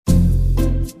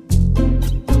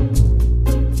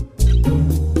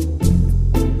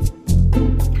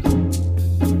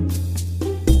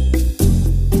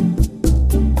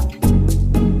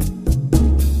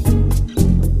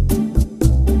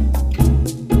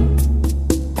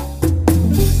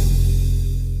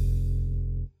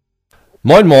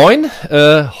Moin Moin,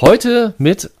 heute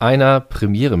mit einer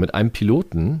Premiere, mit einem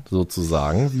Piloten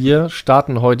sozusagen. Wir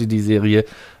starten heute die Serie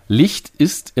Licht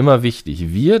ist immer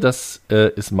wichtig. Wir, das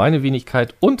ist meine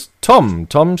Wenigkeit und Tom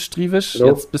Striewisch,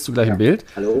 hallo. Jetzt bist du gleich im Bild.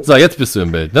 Hallo. So, jetzt bist du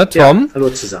im Bild, ne Tom? Ja, hallo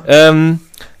zusammen.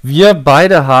 Wir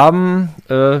beide haben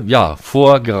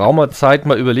vor geraumer Zeit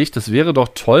mal überlegt, das wäre doch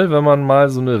toll, wenn man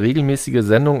mal so eine regelmäßige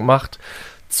Sendung macht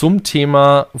zum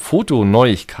Thema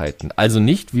Fotoneuigkeiten. Also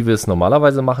nicht, wie wir es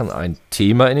normalerweise machen, ein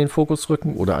Thema in den Fokus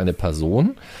rücken oder eine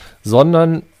Person,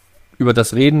 sondern über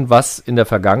das reden, was in der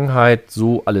Vergangenheit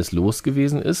so alles los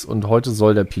gewesen ist. Und heute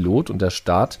soll der Pilot und der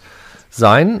Start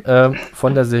sein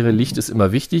von der Serie Licht ist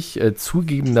immer wichtig.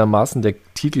 Zugegebenermaßen, der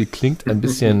Titel klingt ein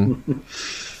bisschen...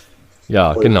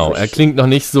 Ja, genau. Er klingt noch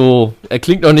nicht so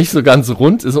ganz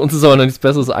rund. Uns ist aber noch nichts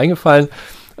Besseres eingefallen.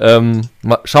 Schauen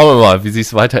wir mal, wie sich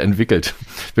es weiterentwickelt.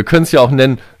 Wir können es ja auch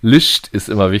nennen, Licht ist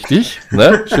immer wichtig.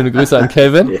 Ne? Schöne Grüße an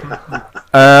Kelvin.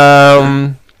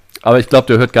 Ja. Aber ich glaube,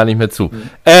 der hört gar nicht mehr zu.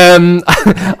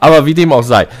 Aber wie dem auch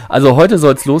sei. Also heute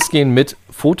soll es losgehen mit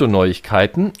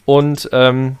Fotoneuigkeiten und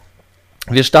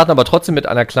wir starten aber trotzdem mit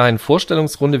einer kleinen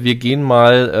Vorstellungsrunde. Wir gehen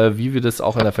mal, wie wir das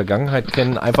auch in der Vergangenheit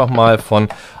kennen, einfach mal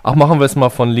machen wir es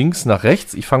mal von links nach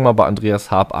rechts. Ich fange mal bei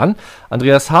Andreas Haab an.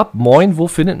 Andreas Haab, moin, wo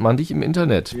findet man dich im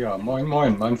Internet? Ja, moin.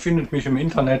 Man findet mich im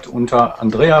Internet unter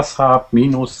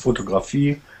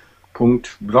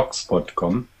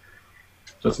andreashab-fotografie.blogspot.com.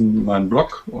 Das ist mein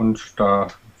Blog und da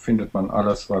findet man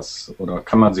alles,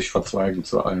 kann man sich verzweigen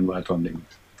zu allen weiteren Dingen.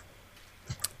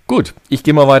 Gut, ich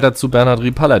gehe mal weiter zu Bernhard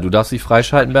Riepaller. Du darfst dich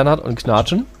freischalten, Bernhard, und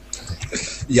knatschen.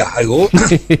 Ja, hallo.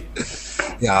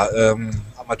 Ja,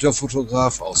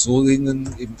 Amateurfotograf aus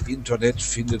Solingen. Im Internet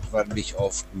findet man mich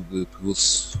auf Google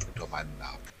Plus unter meinem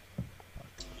Namen.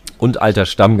 Und alter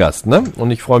Stammgast, ne?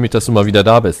 Und ich freue mich, dass du mal wieder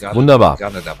da bist. Gerne, wunderbar.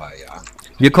 Gerne dabei, ja.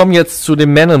 Wir kommen jetzt zu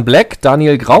dem Man in Black,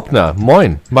 Daniel Graupner.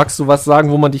 Moin, magst du was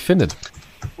sagen, wo man dich findet?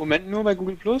 Moment nur bei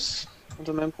Google Plus,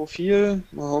 unter meinem Profil.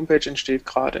 Meine Homepage entsteht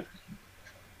gerade.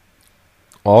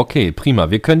 Okay, prima.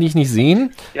 Wir können dich nicht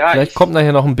sehen. Ja, vielleicht kommt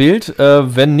nachher noch ein Bild.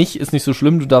 Wenn nicht, ist nicht so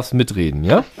schlimm. Du darfst mitreden,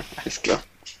 ja? Alles klar.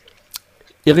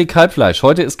 Erik Halbfleisch,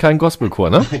 heute ist kein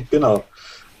Gospelchor, ne? Genau.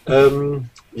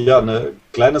 Eine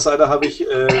kleine Seite habe ich,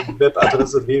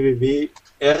 Webadresse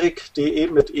www.erik.de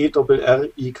mit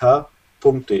erik.de.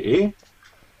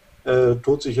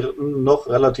 Tut sich noch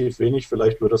relativ wenig,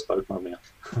 vielleicht wird es bald mal mehr.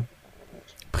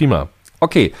 Prima.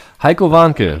 Okay, Heiko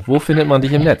Warnke, wo findet man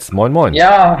dich im Netz? Moin, moin.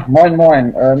 Ja, moin,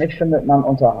 moin. Mich findet man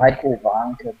unter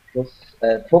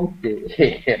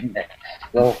heikowarnke.de im Netz.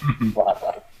 So war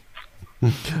das.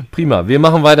 Prima, wir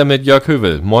machen weiter mit Jörg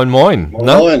Hövel. Moin, moin.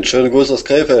 Moin, schöne Grüße aus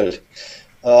Krefeld.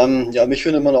 Mich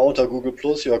findet man auch unter Google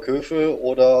Plus, Jörg Hövel,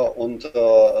 oder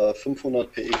unter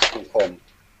 500px.com.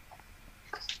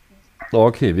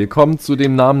 Okay, wir kommen zu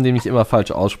dem Namen, den ich immer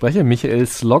falsch ausspreche. Michael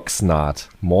Sloxnath.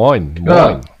 Moin, moin.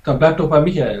 Ja, dann bleib doch bei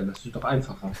Michael, das ist doch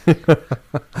einfacher.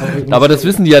 Aber das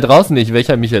wissen die ja draußen nicht,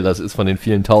 welcher Michael das ist von den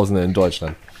vielen Tausenden in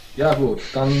Deutschland. Ja gut,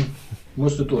 dann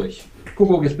musst du durch.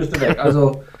 Guck, jetzt bist du weg.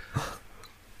 Also,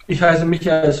 ich heiße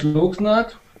Michael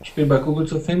Sloxnath. Ich bin bei Google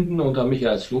zu finden unter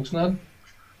Michael Sloxnath.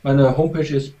 Meine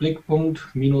Homepage ist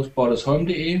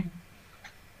blickpunkt-bordesholm.de.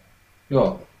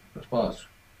 Ja, das war's.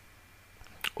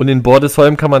 Und in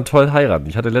Bordesholm kann man toll heiraten.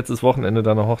 Ich hatte letztes Wochenende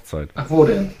da eine Hochzeit. Ach, wo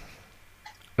denn?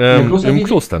 Im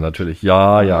Kloster natürlich.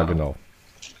 Ja, genau.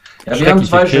 Ja, wir haben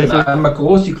zwei Kirche. Einmal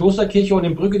groß die Klosterkirche und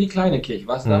in Brügge die kleine Kirche.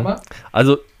 Was da mal?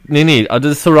 Also, also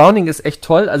das Surrounding ist echt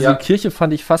toll. Also die Kirche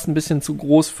fand ich fast ein bisschen zu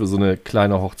groß für so eine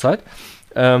kleine Hochzeit.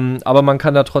 Aber man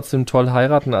kann da trotzdem toll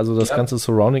heiraten. Also das ganze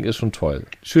Surrounding ist schon toll.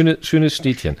 Schönes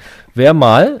Städtchen. Wer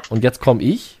mal, und jetzt komme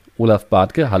ich, Olaf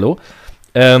Bartke, hallo,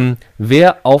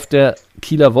 wer auf der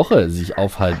Kieler Woche sich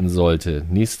aufhalten sollte,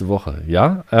 nächste Woche,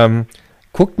 ja,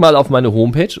 guckt mal auf meine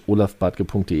Homepage,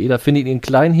 olafbartke.de, da findet ihr einen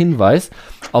kleinen Hinweis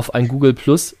auf ein Google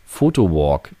Plus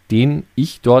Photowalk, den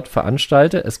ich dort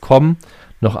veranstalte. Es kommen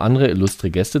noch andere illustre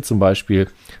Gäste, zum Beispiel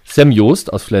Sam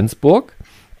Joost aus Flensburg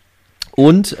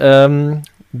und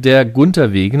der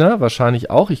Gunther Wegner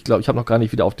wahrscheinlich auch. Ich glaube, ich habe noch gar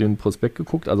nicht wieder auf den Prospekt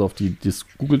geguckt, also auf das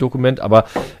Google-Dokument, aber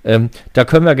da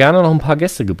können wir gerne noch ein paar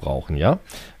Gäste gebrauchen, ja.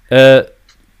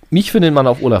 Mich findet man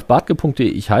auf olafbartke.de.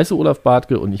 Ich heiße Olaf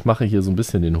Bartke und ich mache hier so ein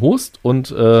bisschen den Host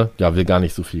und will gar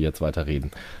nicht so viel jetzt weiter reden.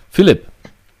 Philipp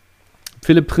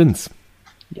Prinz.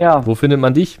 Ja. Wo findet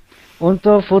man dich?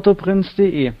 Unter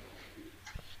fotoprinz.de.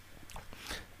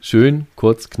 Schön,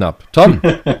 kurz, knapp. Tom,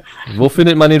 wo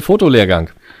findet man den Fotolehrgang?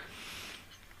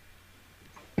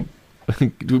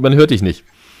 Man hört dich nicht.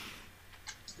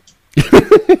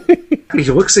 Ich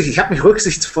habe mich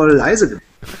rücksichtsvoll leise gemacht.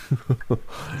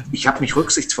 Ich habe mich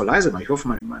rücksichtsvoll leise gemacht. Ich hoffe,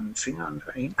 mal mit meinen Fingern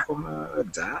da hinkomme.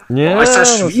 Da Ja, ist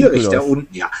das das sieht schwierig, gut da aus.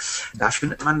 unten. Ja, da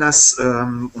findet man das.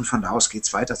 Und von da aus geht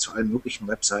es weiter zu allen möglichen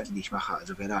Webseiten, die ich mache.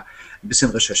 Also wer da ein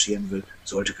bisschen recherchieren will,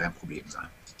 sollte kein Problem sein.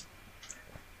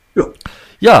 Ja.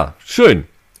 Ja, schön.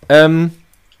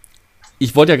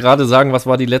 Ich wollte ja gerade sagen, was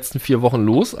war die letzten 4 Wochen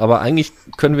los, aber eigentlich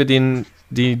können wir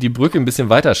die Brücke ein bisschen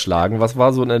weiterschlagen. Was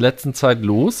war so in der letzten Zeit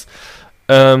los?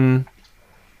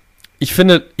 Ich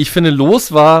finde,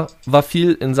 los war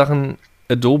viel in Sachen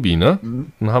Adobe, ne?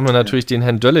 Dann haben wir natürlich den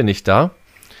Herrn Dölle nicht da.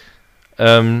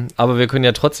 Aber wir können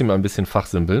ja trotzdem ein bisschen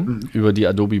fachsimpeln über die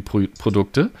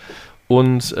Adobe-Produkte.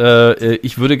 Und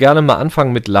ich würde gerne mal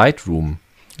anfangen mit Lightroom.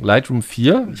 Lightroom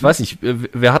 4. Ich weiß nicht,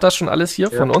 wer hat das schon alles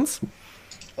hier von uns?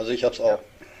 Also ich hab's auch.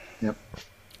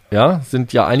 Ja,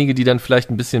 sind ja einige, die dann vielleicht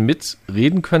ein bisschen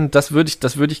mitreden können. Das würde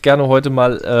ich gerne heute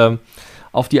mal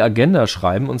auf die Agenda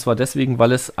schreiben. Und zwar deswegen,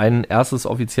 weil es ein erstes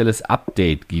offizielles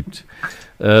Update gibt.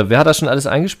 Wer hat das schon alles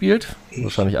eingespielt?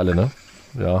 Wahrscheinlich alle, ne?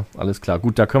 Ja, alles klar.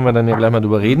 Gut, da können wir dann ja gleich mal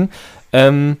drüber reden.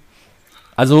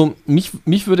 Also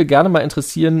mich würde gerne mal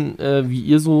interessieren, wie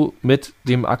ihr so mit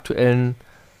dem aktuellen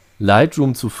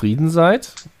Lightroom zufrieden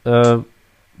seid.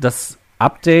 Das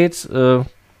Update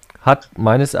hat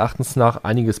meines Erachtens nach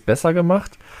einiges besser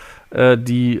gemacht.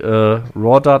 Die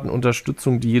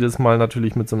RAW-Datenunterstützung, die jedes Mal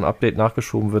natürlich mit so einem Update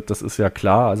nachgeschoben wird, das ist ja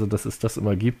klar, also dass es das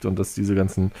immer gibt und dass diese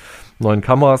ganzen neuen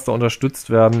Kameras da unterstützt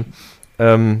werden.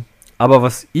 Aber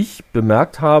was ich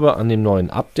bemerkt habe an dem neuen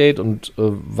Update und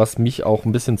was mich auch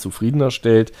ein bisschen zufriedener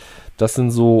stellt, das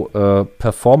sind so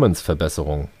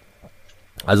Performance-Verbesserungen.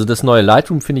 Also das neue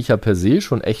Lightroom finde ich ja per se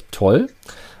schon echt toll.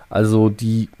 Also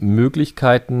die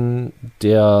Möglichkeiten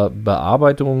der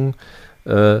Bearbeitung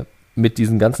mit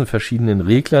diesen ganzen verschiedenen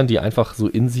Reglern, die einfach so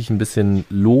in sich ein bisschen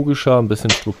logischer, ein bisschen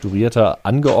strukturierter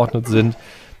angeordnet sind,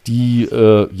 die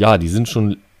sind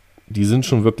schon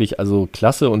wirklich also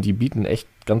klasse und die bieten echt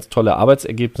ganz tolle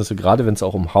Arbeitsergebnisse, gerade wenn es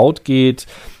auch um Haut geht,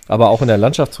 aber auch in der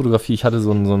Landschaftsfotografie. Ich hatte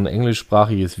so ein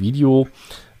englischsprachiges Video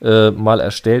mal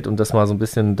erstellt und das mal so ein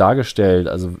bisschen dargestellt,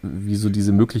 also wie so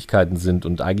diese Möglichkeiten sind,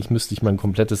 und eigentlich müsste ich mein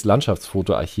komplettes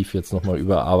Landschaftsfotoarchiv jetzt nochmal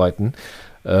überarbeiten,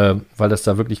 weil das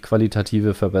da wirklich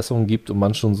qualitative Verbesserungen gibt und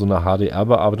man schon so einer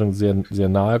HDR-Bearbeitung sehr, sehr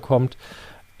nahe kommt.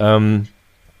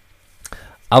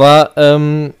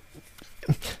 Aber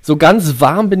so ganz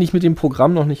warm bin ich mit dem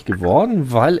Programm noch nicht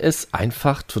geworden, weil es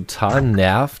einfach total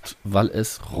nervt, weil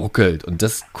es ruckelt. Und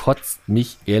das kotzt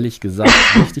mich ehrlich gesagt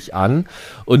richtig an.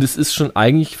 Und es ist schon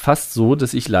eigentlich fast so,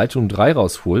 dass ich Lightroom 3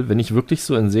 raushol, wenn ich wirklich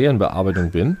so in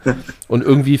Serienbearbeitung bin und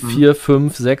irgendwie 400,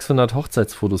 500, 600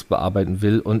 Hochzeitsfotos bearbeiten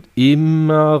will und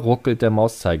immer ruckelt der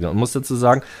Mauszeiger. Und muss dazu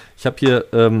sagen, ich habe hier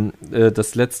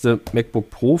das letzte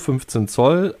MacBook Pro 15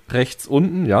 Zoll rechts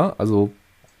unten, ja, also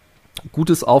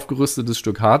gutes aufgerüstetes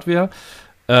Stück Hardware,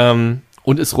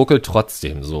 und es ruckelt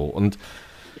trotzdem so. Und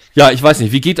ja, ich weiß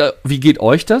nicht, wie geht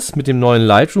euch das mit dem neuen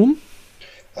Lightroom?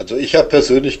 Also ich habe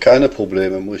persönlich keine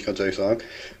Probleme, muss ich ganz ehrlich sagen.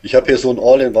 Ich habe hier so einen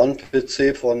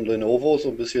All-in-One-PC von Lenovo, so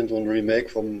ein bisschen so ein Remake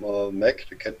vom Mac,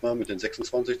 den kennt man mit den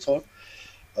 26 Zoll.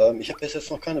 Ich habe bis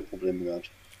jetzt noch keine Probleme gehabt.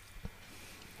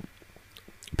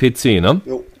 PC, ne?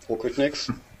 Jo, ruckelt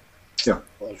nix. Ja.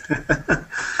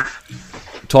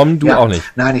 Tom, du auch nicht?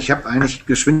 Nein, ich habe eigentlich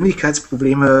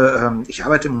Geschwindigkeitsprobleme. Ich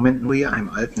arbeite im Moment nur hier an einem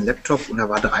alten Laptop und da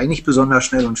war 3 nicht besonders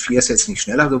schnell und 4 ist jetzt nicht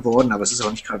schneller geworden, aber es ist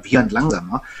auch nicht gravierend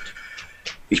langsamer.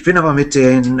 Ich bin aber mit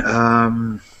den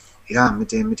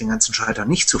ganzen Schaltern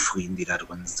nicht zufrieden, die da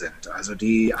drin sind. Also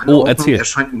die Anordnung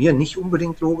erscheint mir nicht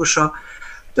unbedingt logischer.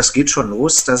 Das geht schon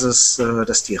los,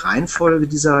 dass die Reihenfolge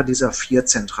dieser 4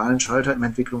 zentralen Schalter im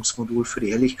Entwicklungsmodul für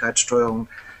die Helligkeitssteuerung,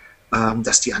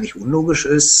 dass die eigentlich unlogisch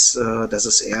ist, dass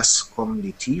es erst kommen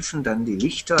die Tiefen, dann die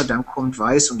Lichter, dann kommt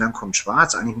Weiß und dann kommt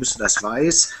Schwarz. Eigentlich müsste das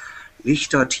Weiß,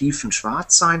 Lichter, Tiefen,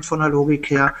 Schwarz sein von der Logik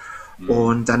her.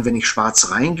 Und dann, wenn ich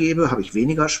Schwarz reingebe, habe ich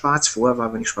weniger Schwarz. Vorher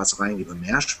war, wenn ich Schwarz reingebe,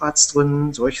 mehr Schwarz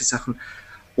drin, solche Sachen.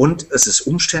 Und es ist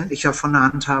umständlicher von der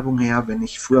Handhabung her, wenn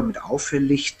ich früher mit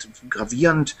Aufhelllicht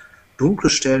gravierend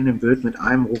dunkle Stellen im Bild mit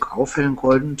einem Ruck aufhellen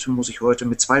konnte, muss ich heute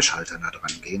mit 2 Schaltern da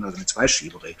dran gehen, also mit 2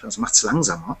 Schiebereglern. Das macht es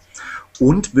langsamer.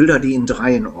 Und Bilder, die in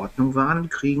 3 in Ordnung waren,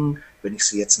 kriegen, wenn ich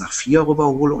sie jetzt nach 4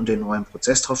 rüberhole und den neuen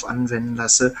Prozess drauf anwenden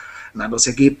lasse, ein anderes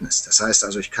Ergebnis. Das heißt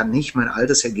also, ich kann nicht mein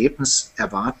altes Ergebnis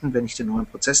erwarten, wenn ich den neuen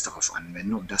Prozess darauf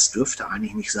anwende. Und das dürfte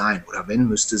eigentlich nicht sein. Oder wenn,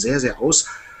 müsste sehr, sehr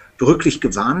ausdrücklich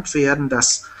gewarnt werden,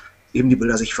 dass eben die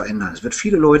Bilder sich verändern. Es wird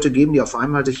viele Leute geben, die auf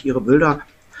einmal sich ihre Bilder,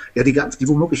 die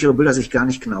womöglich ihre Bilder sich gar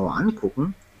nicht genauer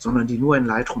angucken, sondern die nur in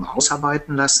Lightroom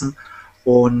ausarbeiten lassen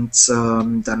und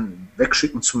dann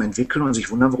wegschicken zum Entwickeln und sich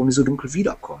wundern, warum die so dunkel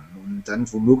wiederkommen. Und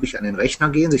dann womöglich an den Rechner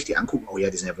gehen, sich die angucken, oh ja,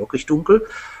 die sind ja wirklich dunkel,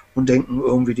 und denken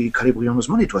irgendwie, die Kalibrierung des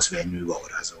Monitors wäre hinüber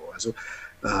oder so. Also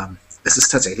es ist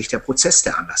tatsächlich der Prozess,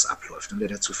 der anders abläuft und der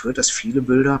dazu führt, dass viele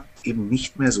Bilder eben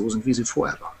nicht mehr so sind, wie sie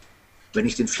vorher waren. Wenn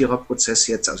ich den 4er-Prozess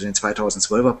jetzt, also den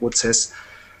 2012er-Prozess,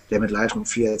 der mit Lightroom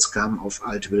 4 jetzt kam, auf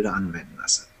alte Bilder anwenden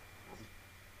lasse.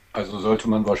 Also sollte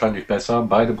man wahrscheinlich besser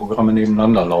beide Programme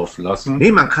nebeneinander laufen lassen.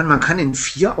 Nee, man kann in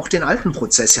 4 auch den alten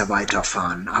Prozess ja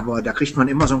weiterfahren, aber da kriegt man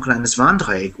immer so ein kleines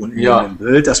Warndreieck unten im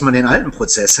Bild, dass man den alten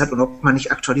Prozess hat und ob man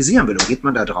nicht aktualisieren will. Und geht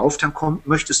man da drauf, dann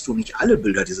möchtest du nicht alle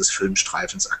Bilder dieses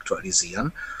Filmstreifens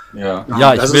aktualisieren. Ja,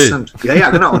 ich will.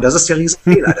 Genau. Und das ist der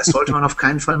Riesenfehler. Das sollte man auf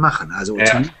keinen Fall machen. Also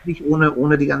nicht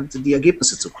ohne die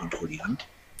Ergebnisse zu kontrollieren.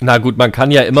 Na gut, man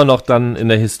kann ja immer noch dann in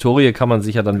der Historie kann man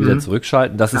sich ja dann wieder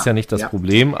zurückschalten. Das ist ja nicht das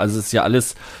Problem. Also es ist ja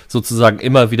alles sozusagen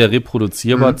immer wieder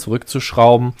reproduzierbar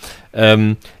zurückzuschrauben.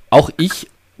 Auch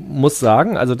ich muss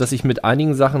sagen, also dass ich mit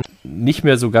einigen Sachen nicht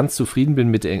mehr so ganz zufrieden bin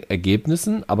mit den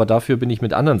Ergebnissen, aber dafür bin ich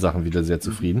mit anderen Sachen wieder sehr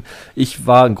zufrieden. Ich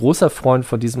war ein großer Freund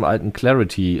von diesem alten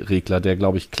Clarity-Regler, der,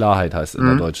 glaube ich, Klarheit heißt in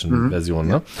der deutschen Version.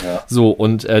 Ne? Ja. So,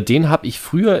 und den habe ich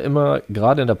früher immer,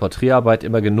 gerade in der Porträtarbeit,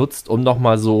 immer genutzt, um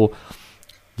nochmal so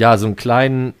einen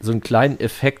kleinen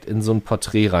Effekt in so ein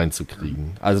Porträt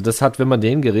reinzukriegen. Also das hat, wenn man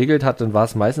den geregelt hat, dann war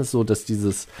es meistens so, dass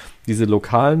diese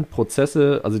lokalen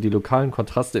Prozesse, also die lokalen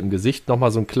Kontraste im Gesicht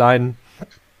nochmal so ein kleines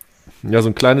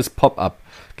Pop-up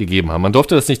gegeben haben. Man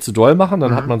durfte das nicht zu doll machen,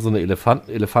 dann hat man so eine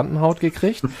Elefantenhaut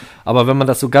gekriegt, aber wenn man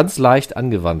das so ganz leicht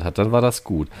angewandt hat, dann war das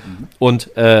gut. Und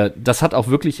das hat auch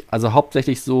wirklich, also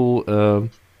hauptsächlich so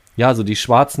so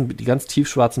die ganz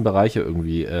tiefschwarzen Bereiche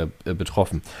irgendwie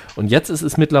betroffen. Und jetzt ist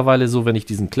es mittlerweile so, wenn ich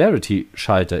diesen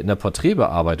Clarity-Schalter in der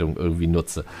Porträtbearbeitung irgendwie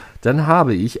nutze, dann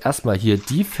habe ich erstmal hier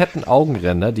die fetten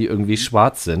Augenränder, die irgendwie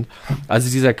schwarz sind.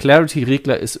 Also dieser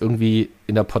Clarity-Regler ist irgendwie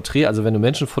in der Porträt, also wenn du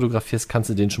Menschen fotografierst,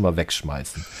 kannst du den schon mal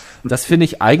wegschmeißen. Das finde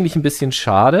ich eigentlich ein bisschen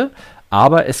schade,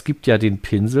 aber es gibt ja den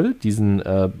Pinsel, diesen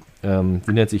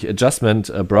wie nennt sich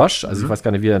Adjustment Brush, also ich weiß gar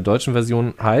nicht, wie er in der deutschen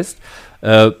Version heißt.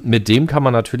 Mit dem kann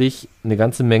man natürlich eine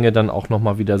ganze Menge dann auch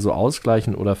nochmal wieder so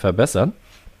ausgleichen oder verbessern.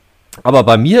 Aber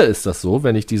bei mir ist das so,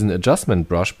 wenn ich diesen Adjustment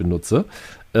Brush benutze,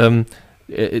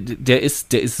 der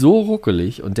ist so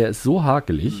ruckelig und der ist so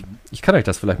hakelig. Ich kann euch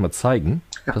das vielleicht mal zeigen.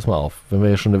 Ja. Pass mal auf, wenn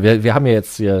wir haben ja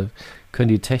jetzt hier, können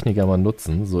die Techniker mal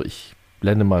nutzen. So, ich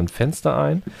blende mal ein Fenster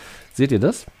ein. Seht ihr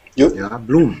das? Ja,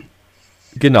 Blumen.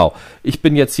 Genau. Ich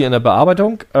bin jetzt hier in der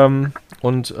Bearbeitung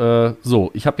und ich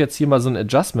habe jetzt hier mal so einen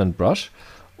Adjustment Brush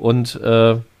und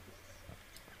wenn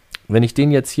ich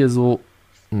den jetzt hier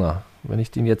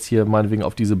meinetwegen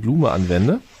auf diese Blume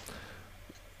anwende,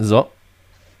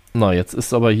 jetzt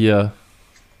ist aber hier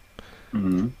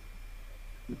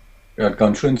Er hat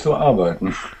ganz schön zu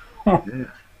arbeiten. Hat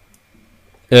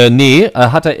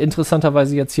er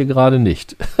interessanterweise jetzt hier gerade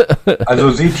nicht.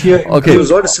 Also sieht hier... Okay. Du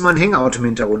solltest mal einen Hangout im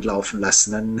Hintergrund laufen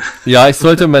lassen. Dann. Ja, ich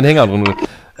sollte meinen Hangout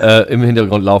im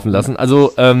Hintergrund laufen lassen.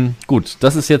 Also gut,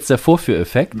 das ist jetzt der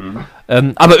Vorführeffekt.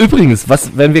 Aber übrigens,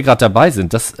 wenn wir gerade dabei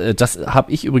sind, das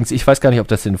habe ich übrigens, ich weiß gar nicht, ob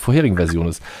das in der vorherigen Version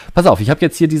ist. Pass auf, ich habe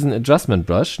jetzt hier diesen Adjustment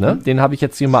Brush, ne? Den habe ich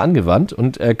jetzt hier mal angewandt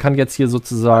und kann jetzt hier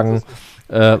sozusagen...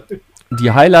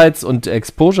 die Highlights und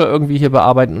Exposure irgendwie hier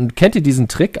bearbeiten. Und kennt ihr diesen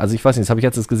Trick? Also ich weiß nicht, das habe ich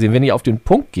jetzt gesehen. Wenn ihr auf den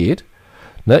Punkt geht,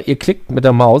 ne, ihr klickt mit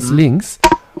der Maus links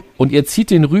und ihr zieht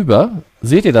den rüber.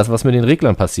 Seht ihr das, was mit den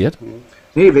Reglern passiert?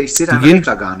 Nee, ich sehe den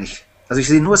Regler gar nicht. Also ich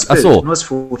sehe nur das Bild, nur das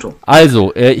Foto.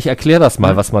 Also, ich erkläre das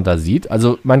mal, was man da sieht.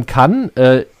 Also man kann...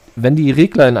 wenn die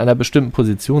Regler in einer bestimmten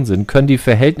Position sind, können die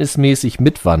verhältnismäßig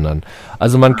mitwandern.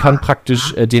 Also man kann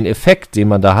praktisch den Effekt, den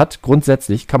man da hat,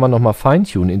 grundsätzlich kann man nochmal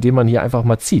feintunen, indem man hier einfach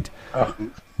mal zieht.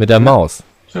 Mit der Maus.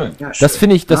 Schön. Ja, das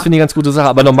finde ich eine ganz gute Sache.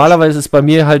 Aber normalerweise ist es bei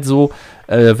mir halt so,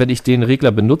 wenn ich den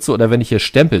Regler benutze oder wenn ich hier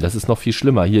stempel, das ist noch viel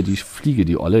schlimmer. Hier die Fliege,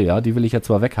 die Olle, ja, die will ich jetzt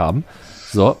mal weghaben.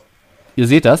 So, ihr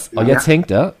seht das. Und jetzt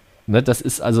hängt er. Ne,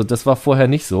 das war vorher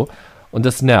nicht so. Und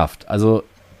das nervt. Also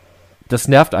das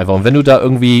nervt einfach. Und wenn du da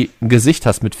irgendwie ein Gesicht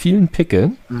hast mit vielen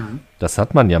Pickeln, das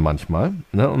hat man ja manchmal,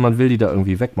 ne? Und man will die da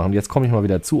irgendwie wegmachen. Jetzt komme ich mal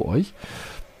wieder zu euch.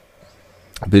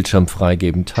 Bildschirm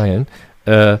freigeben, teilen.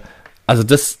 Also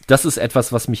das ist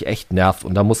etwas, was mich echt nervt.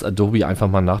 Und da muss Adobe einfach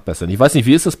mal nachbessern. Ich weiß nicht,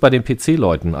 wie ist das bei den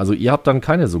PC-Leuten? Also ihr habt dann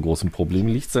keine so großen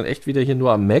Probleme. Liegt es dann echt wieder hier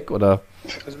nur am Mac, oder?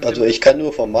 Also ich kann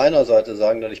nur von meiner Seite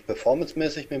sagen, dass ich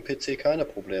performancemäßig mit dem PC keine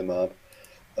Probleme habe.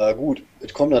 Gut,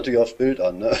 es kommt natürlich aufs Bild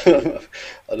an, ne?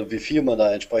 Also wie viel man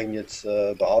da entsprechend jetzt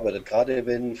bearbeitet. Gerade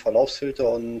wenn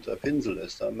Verlaufsfilter und Pinsel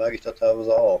ist, dann merke ich das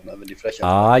teilweise auch, ne? Wenn die Fläche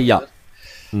ja.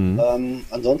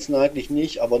 Ansonsten eigentlich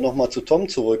nicht, aber nochmal zu Tom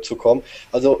zurückzukommen.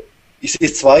 Also Ich sehe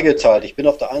es zweigeteilt. Ich bin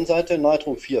auf der einen Seite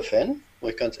Nightroom 4 Fan,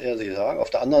 muss ich ganz ehrlich sagen.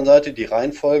 Auf der anderen Seite die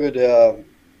Reihenfolge der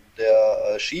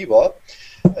Schieber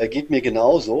geht mir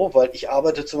genauso, weil ich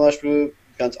arbeite zum Beispiel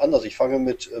ganz anders. Ich fange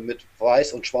mit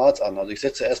Weiß und Schwarz an. Also ich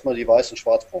setze erstmal die Weiß- und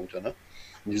Schwarzpunkte. Ne?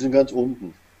 Und die sind ganz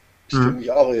unten. Das ist für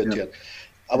mich auch irritierend. Ja.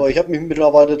 Aber ich habe mich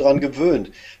mittlerweile daran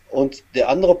gewöhnt. Und der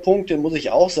andere Punkt, den muss ich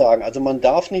auch sagen, also man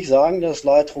darf nicht sagen, dass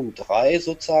Lightroom 3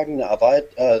 sozusagen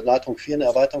Lightroom 4 eine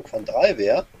Erweiterung von 3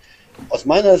 wäre. Aus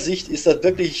meiner Sicht ist das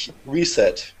wirklich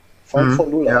Reset. Von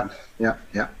null an. Ja.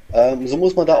 So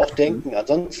muss man da auch denken.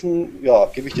 Ansonsten, ja,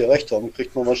 gebe ich dir recht, darum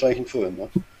kriegt man wahrscheinlich einen Föhn. Ne?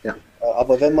 Ja.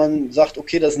 Aber wenn man sagt,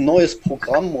 okay, das ist ein neues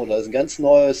Programm oder das ist ein ganz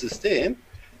neues System,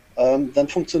 dann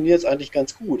funktioniert es eigentlich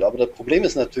ganz gut. Aber das Problem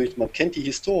ist natürlich, man kennt die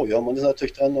Historie und man ist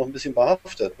natürlich dran noch ein bisschen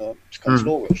behaftet. Ne? Das ist ganz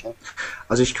logisch. Ne?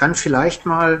 Also ich kann vielleicht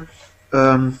mal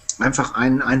einfach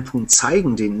einen Punkt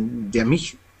zeigen, der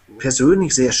mich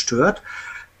persönlich sehr stört.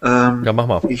 Ja, mach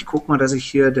mal. Ich gucke mal, dass ich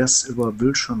hier das über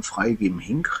Bildschirm freigeben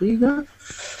hinkriege.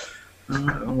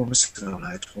 Irgendwo müsste da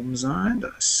Lightroom sein. Da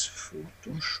ist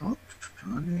Photoshop.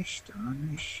 Da nicht. Wo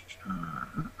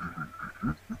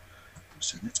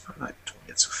ist denn jetzt mal Lightroom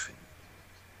hier zu finden?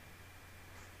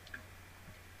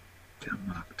 Der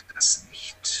mag das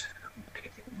nicht.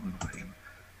 Okay,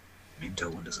 im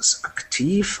Hintergrund ist es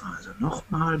aktiv. Also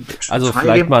nochmal. Also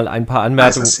vielleicht mal ein paar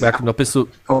Anmerkungen. Noch bis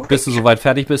du soweit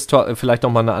fertig bist, vielleicht noch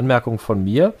mal eine Anmerkung von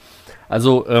mir.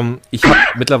 Also ich habe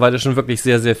mittlerweile schon wirklich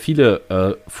sehr, sehr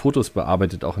viele Fotos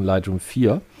bearbeitet, auch in Lightroom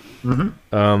 4.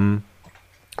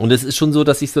 Und es ist schon so,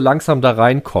 dass ich so langsam da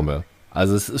reinkomme.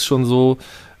 Also es ist schon so,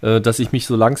 dass ich mich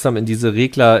so langsam in diese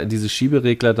Regler, in diese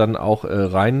Schieberegler dann auch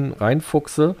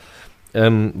reinfuchse.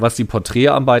 Was die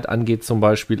Porträtarbeit angeht zum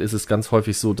Beispiel, ist es ganz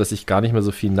häufig so, dass ich gar nicht mehr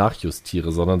so viel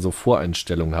nachjustiere, sondern so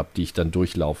Voreinstellungen habe, die ich dann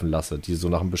durchlaufen lasse, die so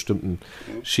nach einem bestimmten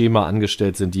Schema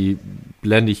angestellt sind. Die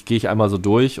gehe ich einmal so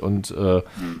durch und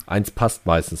eins passt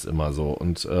meistens immer so.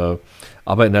 Und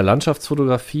aber in der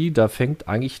Landschaftsfotografie, da fängt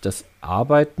eigentlich das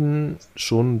Arbeiten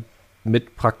schon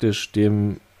mit praktisch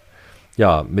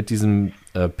mit diesem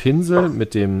Pinsel,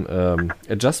 mit dem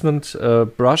Adjustment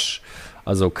Brush,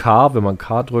 also K, wenn man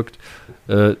K drückt,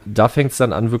 da fängt es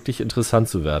dann an, wirklich interessant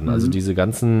zu werden. Also diese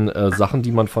ganzen Sachen,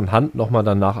 die man von Hand nochmal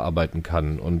dann nacharbeiten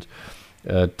kann. Und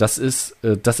das ist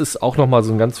auch nochmal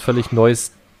so ein ganz völlig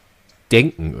neues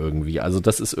Denken irgendwie. Also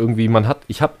das ist irgendwie,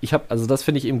 also das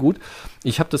finde ich eben gut.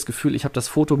 Ich habe das Gefühl, ich habe das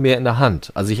Foto mehr in der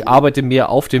Hand. Also ich arbeite mehr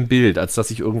auf dem Bild, als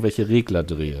dass ich irgendwelche Regler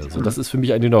drehe. So, das ist für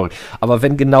mich eine Neuerung. Aber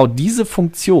wenn genau diese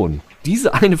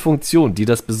eine Funktion, die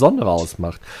das Besondere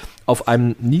ausmacht, auf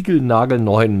einem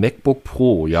niegelnagelneuen MacBook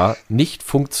Pro, ja, nicht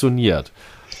funktioniert.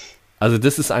 Also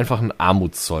das ist einfach ein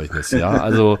Armutszeugnis, ja.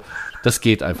 Also das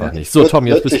geht einfach nicht. So, Tom,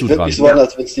 jetzt bist du dran. Wirklich so an,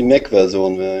 als wenn es die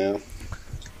Mac-Version wäre,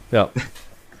 ja.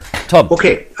 Tom.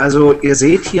 Okay, also ihr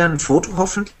seht hier ein Foto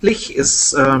hoffentlich,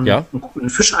 ist ein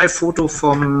Fisheye-Foto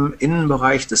vom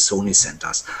Innenbereich des Sony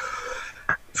Centers.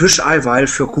 Fisheye, weil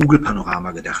für Google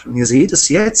Panorama gedacht. Und ihr seht es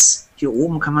jetzt, hier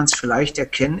oben kann man es vielleicht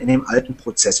erkennen in dem alten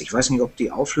Prozess. Ich weiß nicht, ob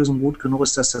die Auflösung gut genug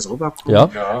ist, dass das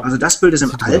rüberkommt. Ja. Also das Bild ist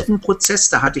im alten Prozess,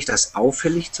 da hatte ich das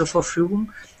auffällig zur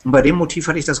Verfügung. Und bei dem Motiv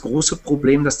hatte ich das große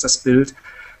Problem, dass das Bild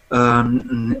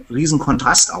einen riesen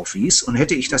Kontrast aufwies. Und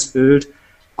hätte ich das Bild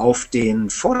auf den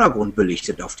Vordergrund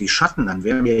belichtet, auf die Schatten, dann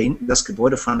wäre mir hinten das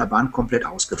Gebäude von der Bahn komplett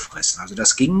ausgefressen. Also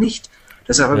das ging nicht.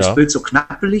 Deshalb habe ich das Bild so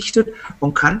knapp belichtet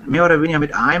und kann mehr oder weniger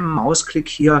mit einem Mausklick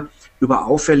hier über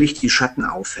Auffällig die Schatten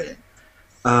aufhellen.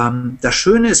 Das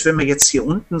Schöne ist, wenn mir jetzt hier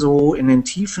unten so in den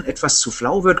Tiefen etwas zu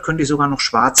flau wird, könnte ich sogar noch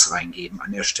Schwarz reingeben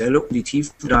an der Stelle, um die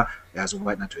Tiefen wieder, ja, so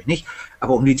weit natürlich nicht,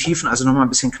 aber um die Tiefen also nochmal ein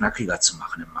bisschen knackiger zu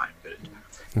machen in meinem Bild.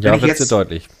 Ja, wird sehr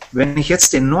deutlich. Wenn ich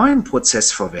jetzt den neuen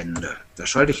Prozess verwende, da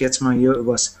schalte ich jetzt mal hier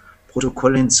übers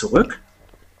Protokoll hin zurück.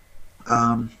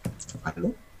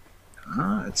 Hallo?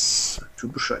 Ja, jetzt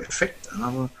typischer Effekt,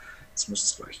 aber jetzt müsste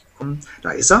es gleich kommen.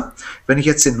 Da ist er. Wenn ich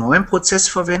jetzt den neuen Prozess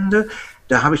verwende,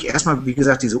 da habe ich erstmal, wie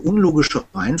gesagt, diese unlogische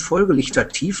Reihenfolge, Lichter,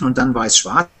 Tiefen und dann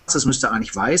Weiß-Schwarz. Das müsste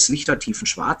eigentlich Weiß, Lichter, Tiefen,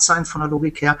 Schwarz sein von der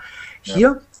Logik her.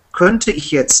 Hier könnte ich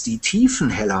jetzt die Tiefen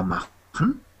heller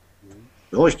machen.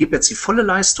 So, ich gebe jetzt die volle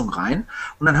Leistung rein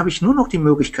und dann habe ich nur noch die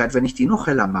Möglichkeit, wenn ich die noch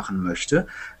heller machen möchte,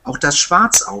 auch das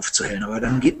Schwarz aufzuhellen. Aber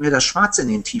dann geht mir das Schwarz in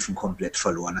den Tiefen komplett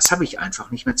verloren. Das habe ich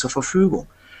einfach nicht mehr zur Verfügung.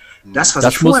 Das, was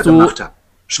ich vorher gemacht habe,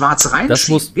 Schwarz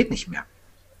reinschieben, geht nicht mehr.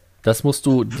 Das musst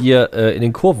du dir in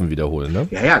den Kurven wiederholen, ne?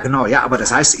 Ja, genau. Ja, aber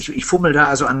das heißt, ich fummel da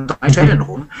also an 3 Stellen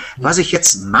rum. Was ich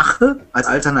jetzt mache als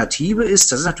Alternative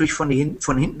ist, das ist natürlich von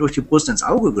hinten durch die Brust ins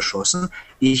Auge geschossen,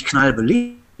 ich knall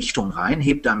Belichtung rein,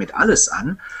 hebe damit alles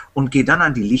an und gehe dann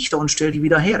an die Lichter und stelle die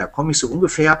wieder her. Da komme ich so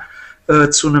ungefähr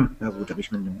zu einem, ja gut, da bin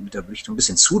ich mit der Belichtung ein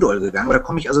bisschen zu doll gegangen, aber da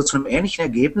komme ich also zu einem ähnlichen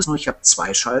Ergebnis, nur ich habe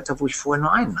 2 Schalter, wo ich vorher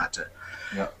nur einen hatte.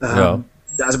 Ja.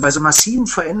 Also bei so massiven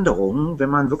Veränderungen, wenn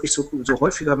man wirklich so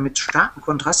häufiger mit starken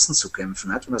Kontrasten zu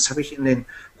kämpfen hat, und das habe ich in den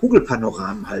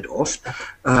Kugelpanoramen halt oft,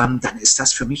 dann ist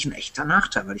das für mich ein echter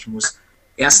Nachteil, weil ich muss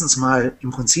erstens mal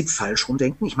im Prinzip falsch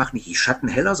rumdenken. Ich mache nicht die Schatten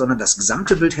heller, sondern das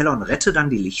gesamte Bild heller und rette dann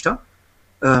die Lichter,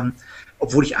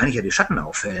 obwohl ich eigentlich ja die Schatten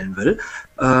aufhellen will.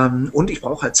 Und ich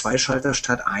brauche halt 2 Schalter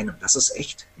statt einem. Das ist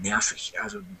echt nervig.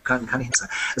 Also kann ich nicht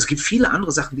sagen. Es gibt viele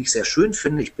andere Sachen, die ich sehr schön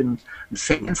finde. Ich bin ein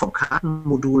Fan vom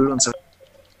Kartenmodul und so.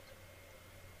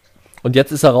 Und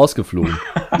jetzt ist er rausgeflogen,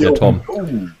 der Tom.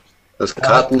 Das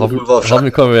Kartenmodul war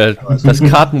das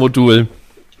Kartenmodul.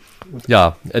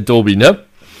 Ja, Adobe, ne?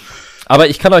 Aber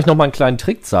ich kann euch noch mal einen kleinen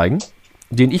Trick zeigen,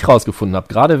 den ich rausgefunden habe.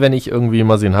 Gerade wenn ich irgendwie,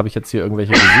 mal sehen, habe ich jetzt hier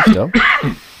irgendwelche Gesichter.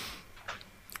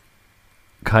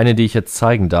 Keine, die ich jetzt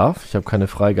zeigen darf. Ich habe keine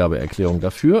Freigabeerklärung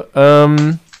dafür.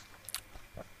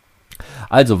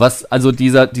 Also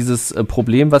dieses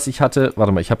Problem, was ich hatte,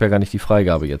 warte mal, ich habe ja gar nicht die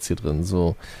Freigabe jetzt hier drin.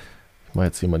 So, ich mache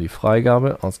jetzt hier mal die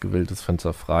Freigabe, ausgewähltes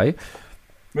Fenster frei.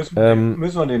 Müssen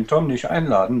wir den Tom nicht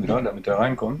einladen wieder, damit er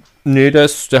reinkommt? Nee, der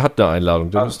hat eine Einladung,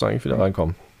 der müsste eigentlich wieder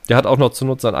reinkommen. Der hat auch noch zur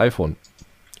Not sein iPhone.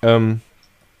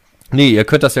 Nee, ihr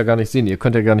könnt das ja gar nicht sehen, ihr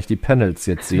könnt ja gar nicht die Panels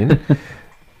jetzt sehen.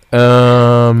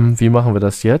 Wie machen wir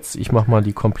das jetzt? Ich mache mal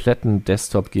die kompletten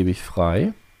Desktop, gebe ich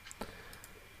frei.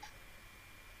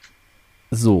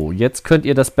 So, jetzt könnt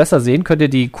ihr das besser sehen. Könnt ihr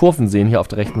die Kurven sehen hier auf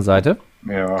der rechten Seite?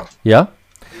 Ja. Ja?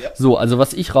 So, also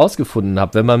was ich rausgefunden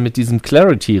habe, wenn man mit diesem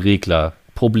Clarity-Regler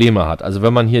Probleme hat, also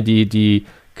wenn man hier die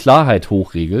Klarheit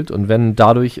hochregelt und wenn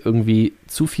dadurch irgendwie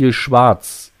zu viel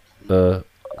Schwarz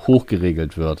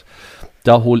hochgeregelt wird,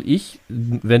 da hole ich,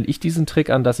 wenn ich diesen Trick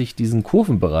an, dass ich diesen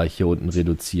Kurvenbereich hier unten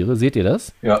reduziere. Seht ihr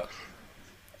das? Ja.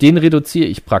 Den reduziere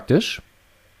ich praktisch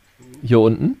hier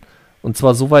unten. Und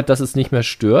zwar so weit, dass es nicht mehr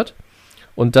stört.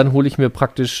 Und dann hole ich mir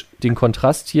praktisch den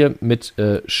Kontrast hier mit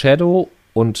Shadow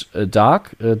und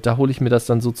Dark. Da hole ich mir das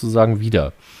dann sozusagen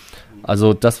wieder.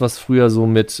 Also das, was früher so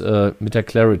mit der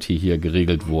Clarity hier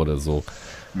geregelt wurde. So.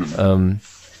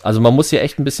 Also man muss hier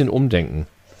echt ein bisschen umdenken.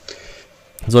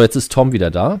 So, jetzt ist Tom wieder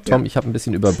da. Tom, ich habe ein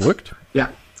bisschen überbrückt. Ja,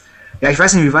 ich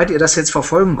weiß nicht, wie weit ihr das jetzt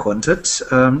verfolgen konntet.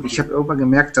 Ich habe irgendwann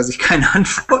gemerkt, dass ich keine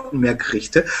Antworten mehr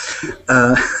kriegte.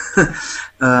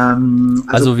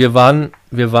 Also wir waren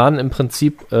im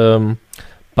Prinzip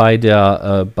bei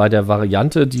der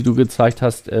Variante, die du gezeigt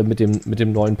hast, mit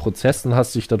dem neuen Prozess, und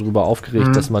hast dich darüber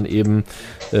aufgeregt, dass man eben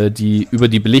über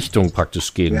die Belichtung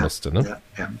praktisch gehen musste. Ne?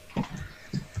 Ja.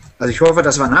 Also ich hoffe,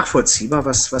 das war nachvollziehbar,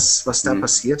 was da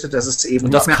passierte. Dass es eben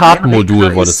und das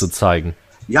Kartenmodul wolltest du zeigen.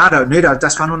 Ja,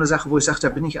 das war nur eine Sache, wo ich sagte,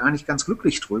 da bin ich eigentlich ganz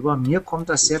glücklich drüber. Mir kommt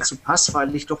das sehr zu Pass,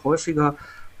 weil ich doch häufiger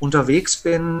unterwegs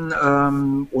bin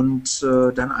und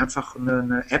dann einfach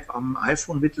eine App am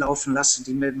iPhone mitlaufen lasse,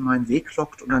 die mir in meinen Weg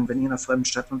lockt, und dann, wenn ich in einer fremden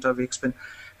Stadt unterwegs bin,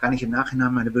 kann ich im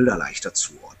Nachhinein meine Bilder leichter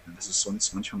zuordnen. Das ist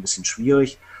sonst manchmal ein bisschen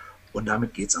schwierig, und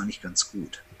damit geht es eigentlich ganz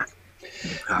gut.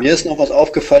 Mir ist noch was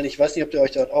aufgefallen, ich weiß nicht, ob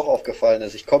euch das auch aufgefallen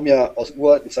ist. Ich komme ja aus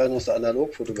uralten Zeiten aus der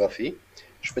Analogfotografie,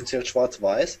 speziell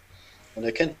schwarz-weiß. Und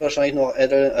ihr kennt wahrscheinlich noch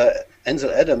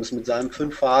Ansel Adams mit seinen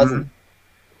 5 Phasen.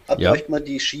 Habt ihr euch mal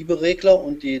die Schieberegler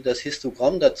und das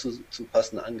Histogramm dazu zu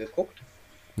passen angeguckt?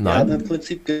 Nein. Wir haben im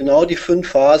Prinzip genau die 5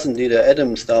 Phasen, die der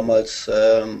Adams damals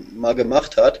mal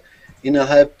gemacht hat,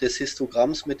 innerhalb des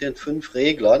Histogramms mit den 5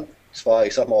 Reglern. Zwar,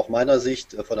 ich sag mal, aus meiner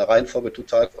Sicht von der Reihenfolge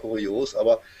total kurios,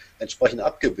 aber entsprechend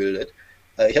abgebildet.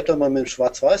 Ich habe da mal mit dem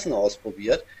Schwarz-Weißen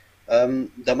ausprobiert.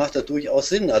 Da macht das durchaus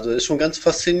Sinn. Also ist schon ganz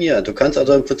faszinierend. Du kannst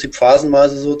also im Prinzip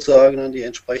phasenweise sozusagen dann die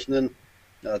entsprechenden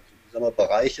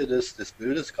Bereiche des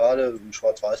Bildes, gerade im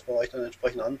Schwarz-Weiß-Bereich, dann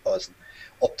entsprechend anpassen.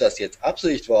 Ob das jetzt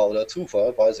Absicht war oder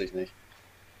Zufall, weiß ich nicht.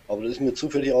 Aber das ist mir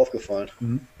zufällig aufgefallen.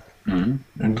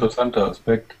 Interessanter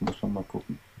Aspekt, muss man mal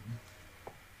gucken.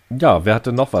 Ja, wer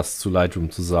hatte noch was zu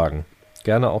Lightroom zu sagen?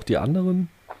 Gerne auch die anderen.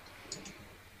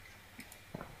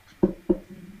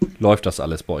 Läuft das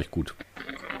alles bei euch gut?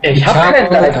 Ich habe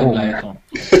kein Lightroom.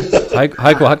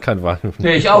 Heiko hat kein Lightroom.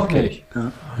 Nee, ich auch nicht.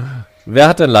 Ja. Wer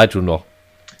hat denn Lightroom noch?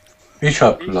 Ich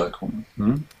habe Lightroom.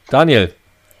 Daniel?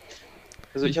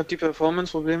 Also ich habe die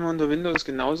Performance-Probleme unter Windows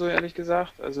genauso, ehrlich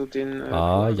gesagt. Also den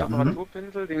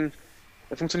Temperaturpinsel,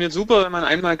 der funktioniert super, wenn man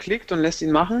einmal klickt und lässt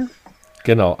ihn machen.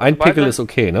 Genau, ein Pickel ist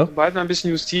okay, ne? Sobald man ein bisschen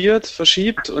justiert,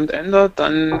 verschiebt und ändert,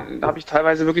 dann habe ich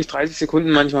teilweise wirklich 30 Sekunden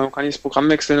manchmal, kann ich das Programm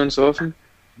wechseln und surfen.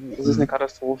 Das ist eine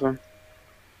Katastrophe.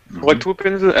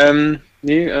 Korrekturpinsel,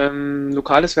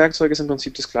 lokales Werkzeug ist im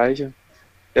Prinzip das gleiche.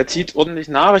 Der zieht ordentlich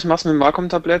nach, ich mache es mit dem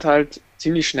Wacom-Tablett halt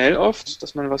ziemlich schnell oft,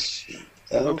 dass man was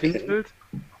pinselt.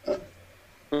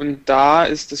 Und da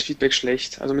ist das Feedback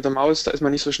schlecht. Also mit der Maus, da ist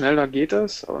man nicht so schnell, da geht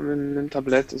das, aber mit einem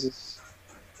Tablett ist es...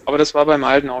 Aber das war beim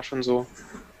alten auch schon so.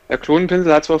 Der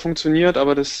Klonenpinsel hat zwar funktioniert,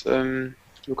 aber das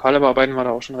lokale Bearbeiten war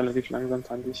da auch schon relativ langsam,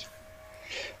 fand ich.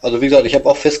 Also wie gesagt, ich habe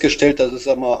auch festgestellt, dass es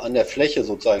an der Fläche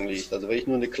sozusagen liegt. Also wenn ich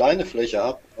nur eine kleine Fläche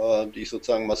habe, die ich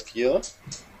sozusagen maskiere,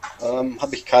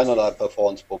 habe ich keinerlei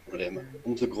Performance-Probleme.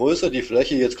 Umso größer die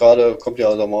Fläche, jetzt gerade kommt ja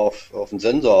auf den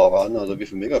Sensor ran, also wie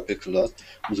viel Megapixel das,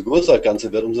 umso größer das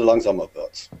Ganze wird, umso langsamer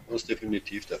wird es. Das ist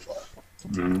definitiv der Fall.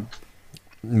 Mhm.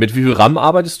 Mit wie viel RAM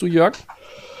arbeitest du, Jörg?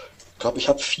 Ich glaube, ich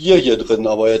habe 4 hier drin,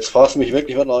 aber jetzt fragst du mich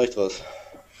wirklich, was leicht was.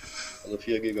 Also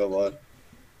 4 Gigabyte.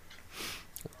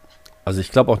 Also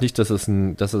ich glaube auch nicht, dass es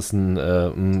ein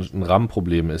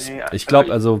RAM-Problem ist. Nee, ich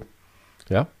glaube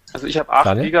ja. Also ich habe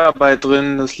 8 Gigabyte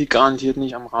drin, das liegt garantiert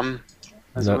nicht am RAM.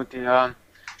 Also der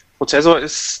Prozessor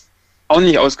ist auch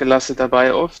nicht ausgelastet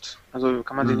dabei oft. Also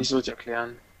kann man den nicht so richtig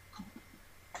erklären.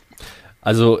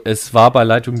 Also es war bei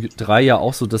Lightroom 3 ja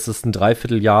auch so, dass es ein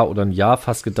Dreivierteljahr oder ein Jahr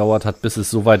fast gedauert hat, bis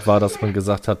es so weit war, dass man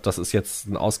gesagt hat, das ist jetzt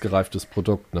ein ausgereiftes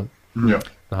Produkt, ne? Ja.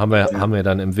 Da haben wir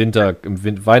dann im Winter,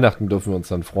 Weihnachten dürfen wir uns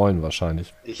dann freuen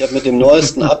wahrscheinlich. Ich habe mit dem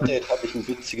neuesten Update einen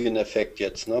witzigen Effekt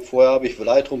jetzt. Ne? Vorher habe ich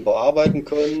Lightroom bearbeiten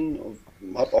können,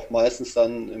 habe auch meistens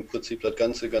dann im Prinzip das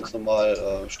Ganze ganz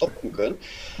normal stoppen können.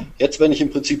 Jetzt, wenn ich im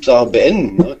Prinzip sage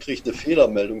beenden, ne, kriege ich eine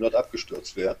Fehlermeldung, dass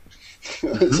abgestürzt wäre.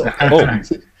 Ist auch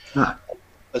witzig.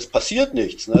 Es passiert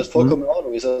nichts, ne? Ist vollkommen in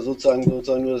Ordnung. Ist ja sozusagen nur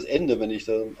das Ende, wenn ich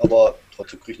dann, aber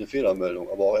trotzdem kriege ich eine Fehlermeldung.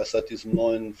 Aber auch erst seit diesem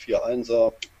neuen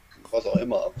 4.1er, was auch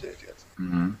immer, Update jetzt.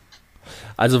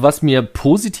 Also was mir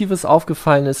Positives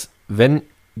aufgefallen ist, wenn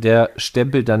der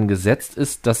Stempel dann gesetzt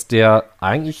ist, dass der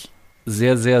eigentlich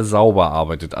sehr, sehr sauber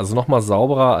arbeitet. Also nochmal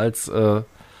sauberer als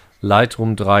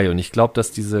Lightroom 3. Und ich glaube,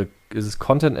 dass dieses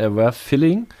Content-Aware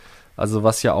Filling, also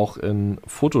was ja auch in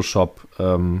Photoshop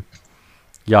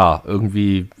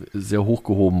irgendwie sehr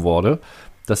hochgehoben wurde,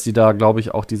 dass die da, glaube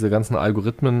ich, auch diese ganzen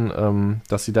Algorithmen,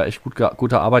 dass sie da echt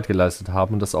gute Arbeit geleistet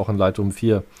haben und das auch in Lightroom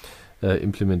 4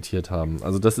 implementiert haben.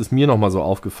 Also das ist mir nochmal so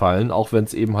aufgefallen, auch wenn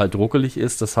es eben halt ruckelig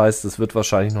ist. Das heißt, es wird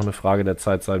wahrscheinlich noch eine Frage der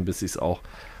Zeit sein, bis sie es auch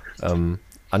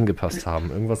angepasst haben.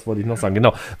 Irgendwas wollte ich noch sagen.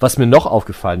 Genau, was mir noch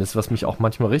aufgefallen ist, was mich auch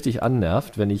manchmal richtig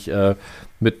annervt, wenn ich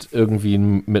mit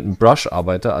einem Brush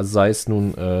arbeite, also sei es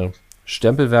nun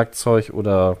Stempelwerkzeug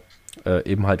oder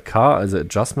eben halt also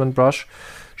Adjustment Brush.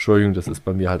 Entschuldigung, das ist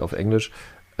bei mir halt auf Englisch.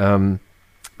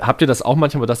 Habt ihr das auch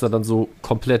manchmal, dass er dann so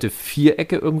komplette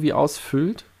Vierecke irgendwie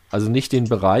ausfüllt? Also nicht den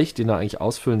Bereich, den er eigentlich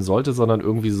ausfüllen sollte, sondern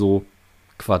irgendwie so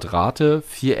Quadrate,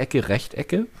 Vierecke,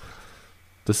 Rechtecke.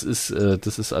 Das ist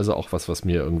also auch was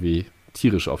mir irgendwie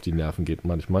tierisch auf die Nerven geht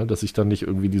manchmal, dass ich dann nicht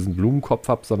irgendwie diesen Blumenkopf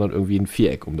habe, sondern irgendwie ein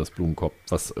Viereck um das Blumenkopf,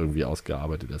 was irgendwie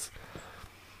ausgearbeitet ist.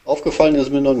 Aufgefallen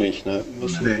ist mir noch nicht, ne?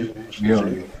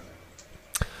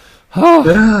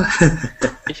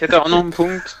 Ich hätte auch noch einen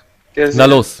Punkt,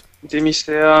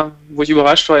 wo ich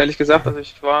überrascht war, ehrlich gesagt. Also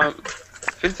ich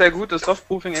finde es sehr gut, dass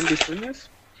Softproofing endlich drin ist.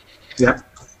 Ja.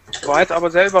 War jetzt aber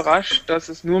sehr überrascht, dass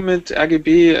es nur mit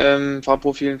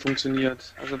RGB-Farbprofilen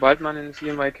funktioniert. Also sobald man ein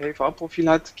CMYK-Farbprofil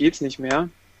hat, geht es nicht mehr.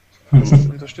 Das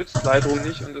unterstützt Lightroom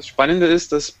nicht. Und das Spannende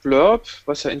ist, dass Blurb,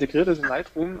 was ja integriert ist in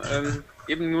Lightroom,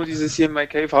 eben nur diese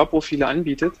CMYK-Farbprofile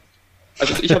anbietet.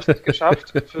 Also ich habe es nicht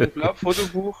geschafft, für ein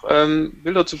Blurb-Fotobuch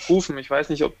Bilder zu prüfen. Ich weiß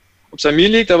nicht, ob es an mir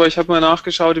liegt, aber ich habe mal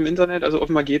nachgeschaut im Internet. Also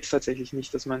offenbar geht es tatsächlich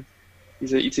nicht, dass man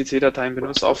diese ICC-Dateien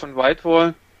benutzt. Auch von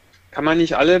Whitewall kann man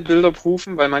nicht alle Bilder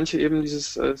prüfen, weil manche eben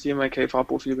dieses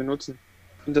CMYK-Farbprofil benutzen.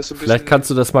 Vielleicht kannst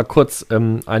du das mal kurz,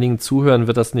 einigen Zuhörern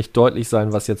wird das nicht deutlich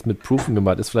sein, was jetzt mit Proofen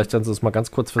gemeint ist. Vielleicht kannst du das mal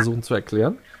ganz kurz versuchen zu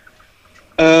erklären.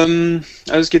 Also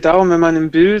es geht darum, wenn man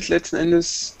ein Bild letzten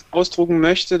Endes ausdrucken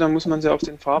möchte, dann muss man sie auf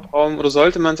den Farbraum oder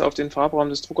sollte man es auf den Farbraum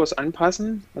des Druckers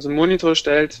anpassen. Also ein Monitor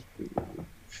stellt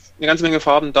eine ganze Menge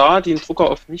Farben dar, die ein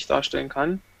Drucker oft nicht darstellen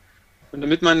kann. Und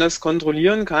damit man das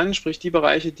kontrollieren kann, sprich die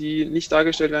Bereiche, die nicht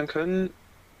dargestellt werden können,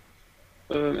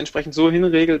 entsprechend so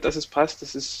hinregelt, dass es passt,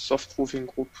 das ist Softproofing,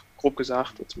 grob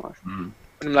gesagt jetzt mal. Und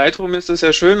im Lightroom ist das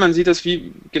ja schön, man sieht das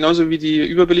genauso wie die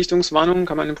Überbelichtungswarnung,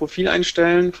 kann man ein Profil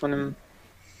einstellen von einem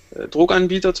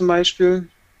Druckanbieter zum Beispiel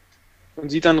und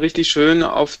sieht dann richtig schön,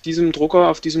 auf diesem Drucker,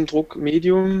 auf diesem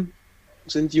Druckmedium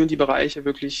sind die und die Bereiche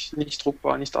wirklich nicht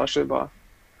druckbar, nicht darstellbar.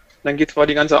 Dann geht zwar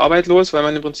die ganze Arbeit los, weil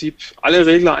man im Prinzip alle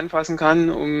Regler anpassen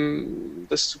kann, um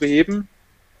das zu beheben.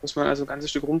 Muss man also ein ganzes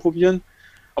Stück rumprobieren.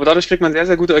 Aber dadurch kriegt man sehr,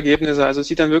 sehr gute Ergebnisse. Also es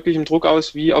sieht dann wirklich im Druck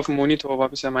aus wie auf dem Monitor, war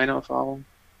bisher meine Erfahrung.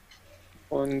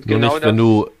 Und nur nicht, wenn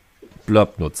du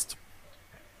Blurb nutzt.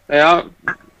 Naja,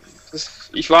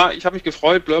 ich habe mich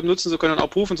gefreut, Blurb nutzen zu können und auch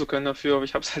prüfen zu können dafür, aber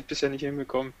ich habe es halt bisher nicht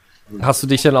hinbekommen. Hast du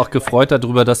dich denn auch gefreut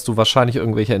darüber, dass du wahrscheinlich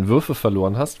irgendwelche Entwürfe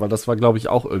verloren hast? Weil das war, glaube ich,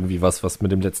 auch irgendwie was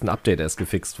mit dem letzten Update erst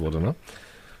gefixt wurde, ne?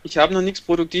 Ich habe noch nichts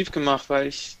produktiv gemacht, weil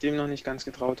ich dem noch nicht ganz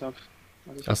getraut habe.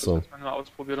 Also ich habe das nur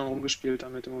ausprobiert und rumgespielt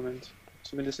damit im Moment.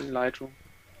 Zumindest in Lightroom.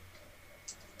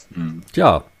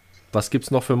 Ja, was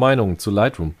gibt's noch für Meinungen zu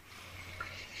Lightroom?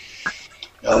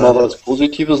 Ja, mal was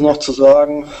Positives noch zu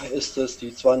sagen, ist, dass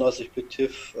die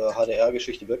 32-Bit-TIFF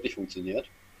HDR-Geschichte wirklich funktioniert.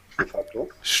 De facto.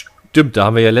 Stimmt, da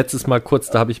haben wir ja letztes Mal kurz,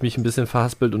 da habe ich mich ein bisschen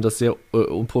verhaspelt und das sehr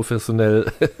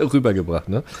unprofessionell rübergebracht,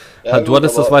 ne? Ja, du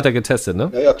hattest das weiter getestet, ne?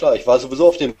 Ja, klar, ich war sowieso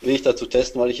auf dem Weg da zu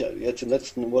testen, weil ich jetzt im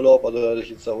letzten Urlaub, also als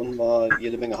ich jetzt da unten war,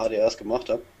 jede Menge HDRs gemacht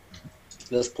habe.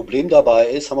 Das Problem dabei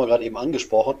ist, haben wir gerade eben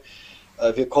angesprochen,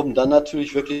 wir kommen dann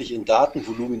natürlich wirklich in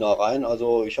Datenvolumina rein.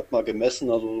 Also ich habe mal gemessen,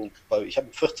 also ich habe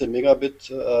 14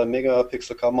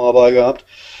 Megapixel Kamera bei gehabt.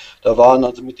 Da waren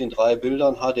also mit den 3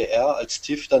 Bildern HDR als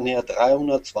TIFF dann her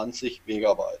 320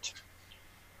 Megabyte.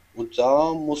 Und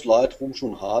da muss Lightroom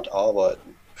schon hart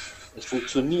arbeiten. Es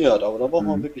funktioniert, aber da braucht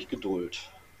man wirklich Geduld.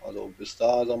 Also bis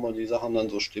da, sagen wir, die Sachen dann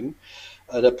so stimmen.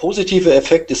 Der positive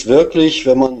Effekt ist wirklich,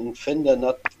 wenn man ein Fan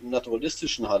der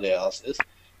naturalistischen HDRs ist,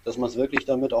 dass man es wirklich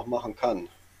damit auch machen kann.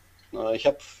 Ich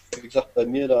habe, wie gesagt, bei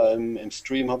mir da im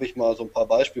Stream habe ich mal so ein paar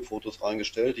Beispielfotos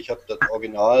reingestellt. Ich habe das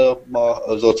Original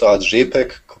mal sozusagen als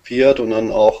JPEG kopiert und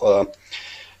dann auch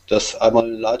das einmal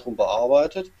in Lightroom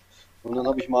bearbeitet. Und dann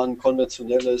habe ich mal ein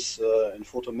konventionelles in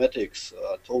Photomatix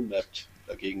Tone-Mapped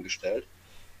dagegen gestellt.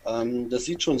 Das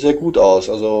sieht schon sehr gut aus.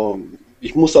 Also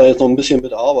ich muss da jetzt noch ein bisschen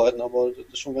mit arbeiten, aber das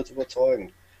ist schon ganz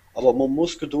überzeugend. Aber man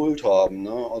muss Geduld haben,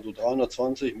 ne? Also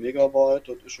 320 Megabyte,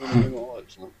 das ist schon eine Menge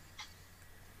Holz, ne?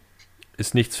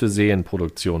 Ist nichts für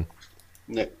Serienproduktion.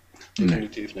 Nee,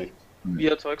 definitiv nicht. Wie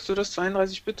erzeugst du das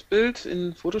 32-Bit-Bild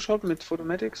in Photoshop mit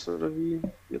Photomatix oder wie?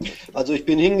 Also ich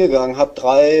bin hingegangen, habe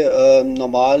 3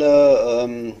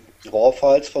 normale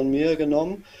RAW-Files von mir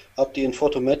genommen, habe die in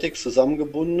Photomatix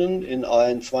zusammengebunden in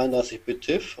ein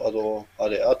 32-Bit-TIFF, also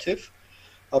HDR-TIFF,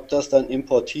 habe das dann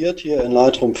importiert hier in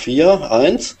Lightroom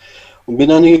 4.1 und bin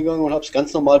dann hingegangen und habe es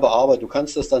ganz normal bearbeitet. Du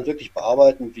kannst das dann wirklich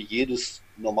bearbeiten wie jedes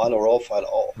normale RAW-File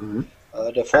auch.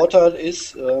 Der Vorteil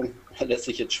ist, lässt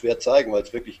sich jetzt schwer zeigen, weil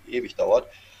es wirklich ewig dauert.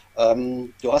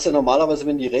 Du hast ja normalerweise,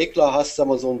 wenn du die Regler hast, sagen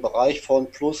wir so einen Bereich von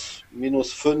plus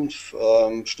minus 5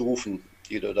 Stufen,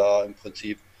 die du da im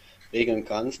Prinzip regeln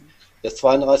kannst. Das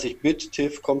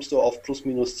 32-Bit-TIFF kommst du auf plus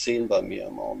minus 10 bei mir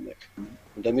im Augenblick.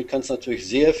 Und damit kannst du natürlich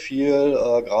sehr viel,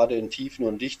 gerade in Tiefen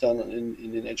und Dichtern,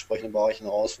 in den entsprechenden Bereichen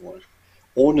rausholen.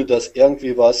 Ohne dass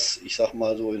irgendwie was, ich sag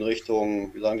mal so in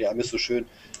Richtung, wie sagen die Amis so schön,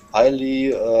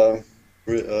 highly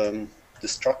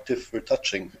destructive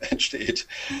retouching entsteht.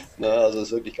 Also es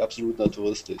ist wirklich absolut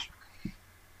naturistisch.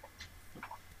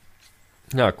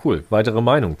 Ja, cool. Weitere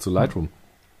Meinung zu Lightroom?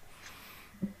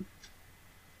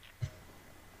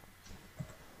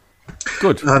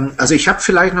 Gut. Also ich habe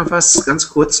vielleicht noch was, ganz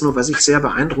kurz nur, was ich sehr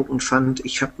beeindruckend fand.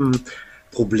 Ich habe ein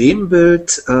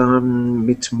Problembild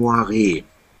mit Moiré.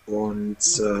 Und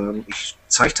ich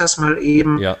zeige das mal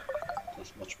eben. Ja.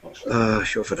 Das macht Spaß.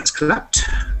 Ich hoffe, das klappt.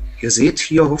 Ihr seht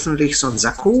hier hoffentlich so ein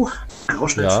Sakko, ein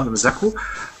Ausschnitt von einem Sakko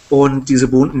und diese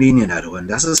bunten Linien da drin.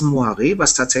 Das ist ein Moiré,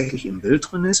 was tatsächlich im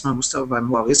Bild drin ist. Man muss aber bei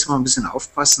Moirés immer ein bisschen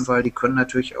aufpassen, weil die können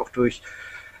natürlich auch durch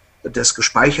das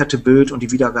gespeicherte Bild und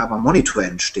die Wiedergabe am Monitor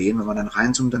entstehen. Wenn man dann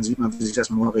reinzoomt, dann sieht man, wie sich das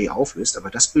Moiré auflöst.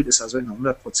 Aber das Bild ist also in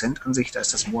einer 100% Ansicht, da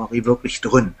ist das Moiré wirklich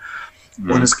drin.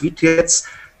 Und es gibt jetzt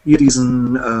hier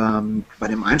diesen, bei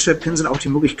dem Einstellpinsel auch die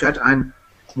Möglichkeit, ein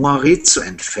Moiré zu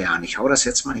entfernen. Ich hau das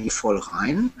jetzt mal hier voll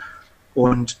rein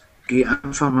und gehe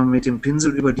einfach mal mit dem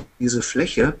Pinsel über diese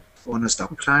Fläche und es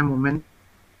dauert einen kleinen Moment,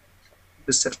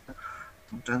 bis der,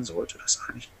 und dann sollte das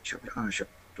eigentlich, ich habe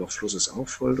doch, Fluss ist auch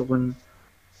voll drin,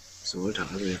 sollte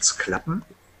also jetzt klappen.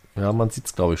 Ja, man sieht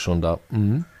es, glaube ich, schon da.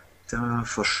 Da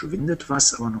verschwindet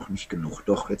was, aber noch nicht genug.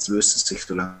 Doch, jetzt löst es sich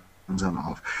so langsam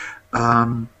auf.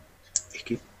 Ich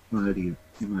gebe mal die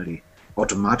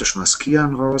automatisch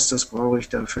maskieren raus, das brauche ich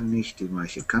dafür nicht. Die mache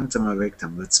ich die Kante mal weg,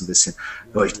 dann wird es ein bisschen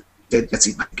leuchten. Jetzt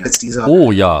sieht man jetzt dieser.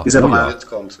 Oh ja. Jetzt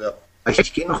kommt's, ja.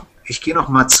 Ich gehe noch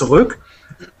mal zurück.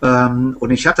 Und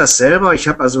ich habe das selber, ich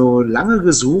habe also lange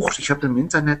gesucht, ich habe im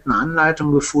Internet eine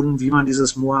Anleitung gefunden, wie man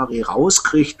dieses Moiré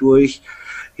rauskriegt durch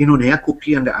Hin- und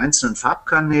Herkopieren der einzelnen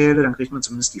Farbkanäle, dann kriegt man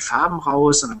zumindest die Farben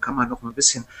raus und dann kann man noch ein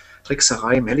bisschen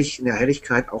Trickserei in der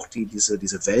Helligkeit auch diese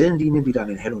Wellenlinien, die dann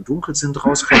in Hell und Dunkel sind,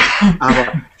 rauskriegen. Aber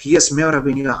hier ist mehr oder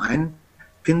weniger ein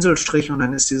Pinselstrich und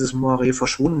dann ist dieses Moiré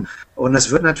verschwunden. Und das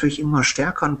wird natürlich immer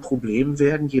stärker ein Problem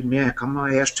werden, je mehr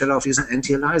Kamerahersteller auf diesen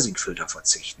Anti-Aliasing-Filter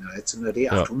verzichten. Jetzt in der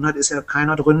D800 ist ja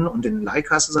keiner drin und in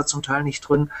Leicas ist er zum Teil nicht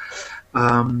drin.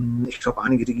 Ich glaube,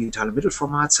 einige digitale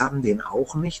Mittelformats haben den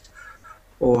auch nicht.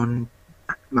 Und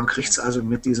man kriegt es also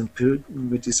mit diesem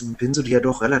Pinsel hier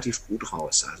doch relativ gut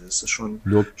raus. Also es ist schon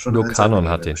nur Canon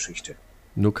hat den. Geschichte.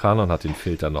 Nur Canon hat den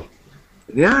Filter noch.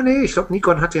 Ja, nee, ich glaube,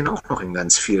 Nikon hat den auch noch in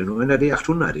ganz vielen, nur in der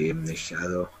D800 eben nicht.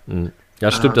 Also, ja,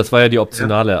 stimmt, das war ja die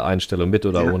optionale Einstellung, mit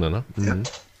oder ohne, ne? Ja.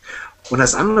 Und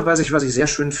das andere, was ich sehr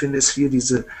schön finde, ist hier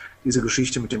diese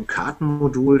Geschichte mit dem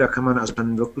Kartenmodul. Da kann man also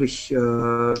dann wirklich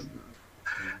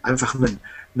einfach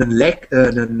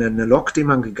eine Log, den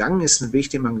man gegangen ist, einen Weg,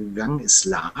 den man gegangen ist,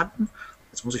 laden.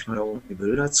 Jetzt muss ich mal da oben die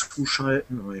Bilder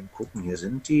zuschalten und eben gucken, hier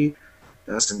sind die.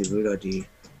 Da sind die Bilder, die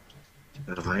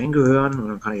da reingehören und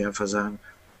dann kann ich einfach sagen,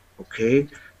 okay,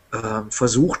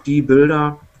 versucht die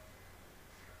Bilder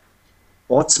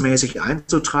ortsmäßig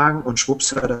einzutragen und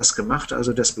schwupps hat er das gemacht.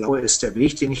 Also das Blaue ist der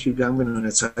Weg, den ich gegangen bin und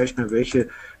er zeigt mir, welche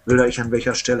Bilder ich an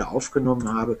welcher Stelle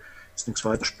aufgenommen habe. Das ist nichts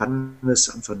weiter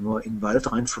Spannendes, einfach nur in den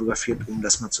Wald rein fotografiert, um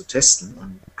das mal zu testen.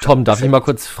 Und Tom, darf ich mal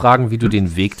kurz fragen, wie du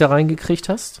den Weg da reingekriegt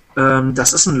hast?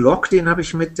 Das ist ein Log, den habe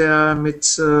ich mit dem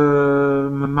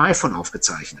iPhone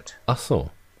aufgezeichnet. Ach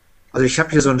so. Also ich habe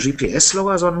hier so einen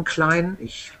GPS-Logger, so einen kleinen.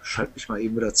 Ich schalte mich mal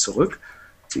eben wieder zurück.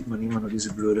 Jetzt sieht man immer nur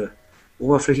diese blöde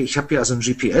Oberfläche. Ich habe hier also einen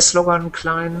GPS-Logger, einen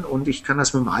kleinen, und ich kann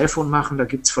das mit dem iPhone machen. Da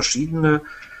gibt es verschiedene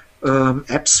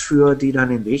Apps für, die dann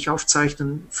den Weg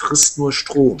aufzeichnen. Frisst nur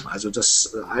Strom. Also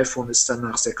das iPhone ist dann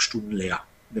nach 6 Stunden leer.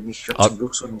 Wenn ich zum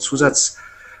Glück so einen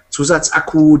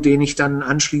Zusatzakku, den ich dann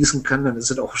anschließen kann, dann ist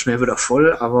es auch schnell wieder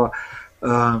voll. Aber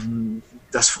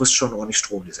das frisst schon ordentlich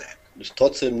Strom, diese App. Ist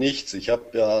trotzdem nichts. Ich habe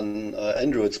ja ein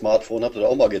Android-Smartphone, habe das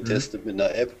auch mal getestet mit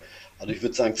einer App. Also ich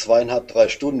würde sagen 2,5, 3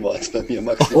 Stunden war es bei mir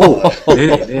maximal.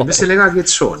 Nee, ein bisschen länger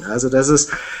geht's schon. Also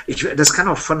das kann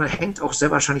auch hängt auch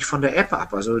sehr wahrscheinlich von der App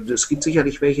ab. Also es gibt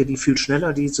sicherlich welche, die viel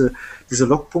schneller diese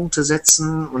Logpunkte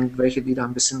setzen und welche, die da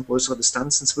ein bisschen größere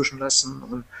Distanzen zwischenlassen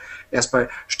und erst bei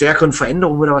stärkeren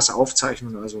Veränderungen wieder was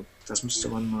aufzeichnen. Also das müsste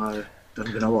man mal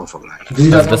dann genauer vergleichen.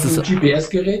 Sind das mit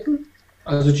GPS-Geräten?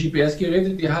 Also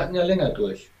GPS-Geräte, die halten ja länger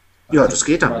durch. Ja, das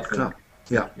geht damit, klar.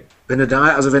 Ja. Wenn du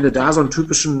da so einen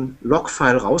typischen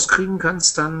Log-File rauskriegen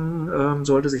kannst, dann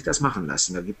sollte sich das machen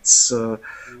lassen. Da gibt es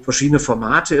verschiedene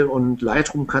Formate und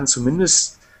Lightroom kann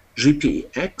zumindest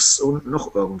GPX und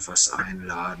noch irgendwas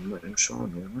einladen. Mal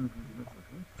schauen.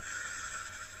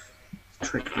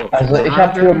 Also ich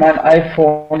habe für mein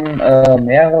iPhone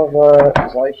mehrere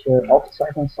solche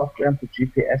Aufzeichnungssoftware für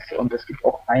GPS und es gibt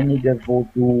auch einige, wo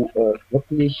du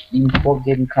wirklich ihm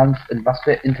vorgeben kannst, in was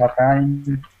für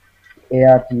Intervallen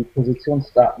er die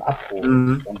Positionsdaten abholt.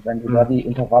 Und wenn du da die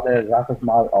Intervalle, sag ich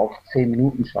mal, auf 10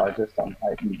 Minuten schaltest, dann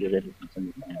halten die Geräte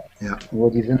funktioniert länger. Ja. Nur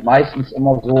die sind meistens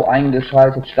immer so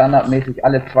eingeschaltet, standardmäßig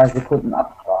alle 2 Sekunden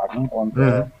abfragen und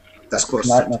das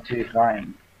knallt natürlich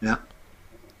rein. Ja.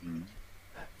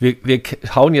 Wir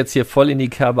hauen jetzt hier voll in die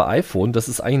Kerbe iPhone. Das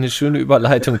ist eigentlich eine schöne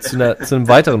Überleitung zu einem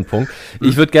weiteren Punkt.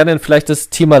 Ich würde gerne vielleicht das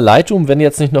Thema Lightroom, wenn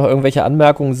jetzt nicht noch irgendwelche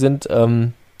Anmerkungen sind,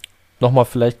 nochmal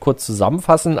vielleicht kurz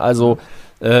zusammenfassen. Also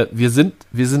wir sind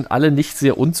alle nicht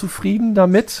sehr unzufrieden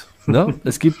damit. Ne?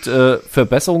 Es gibt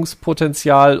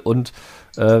Verbesserungspotenzial und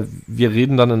wir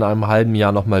reden dann in einem halben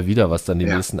Jahr nochmal wieder, was dann die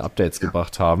nächsten Updates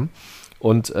gebracht haben.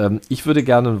 Und ich würde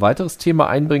gerne ein weiteres Thema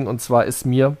einbringen, und zwar ist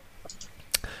mir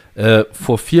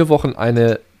vor 4 Wochen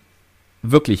eine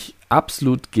wirklich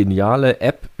absolut geniale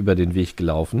App über den Weg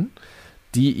gelaufen,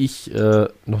 die ich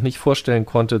noch nicht vorstellen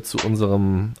konnte zu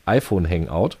unserem iPhone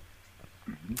Hangout.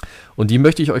 Und die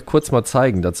möchte ich euch kurz mal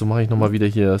zeigen. Dazu mache ich nochmal wieder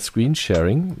hier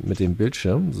Screensharing mit dem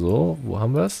Bildschirm. So, wo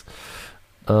haben wir es?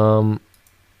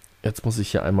 Jetzt muss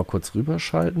ich hier einmal kurz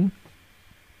rüberschalten.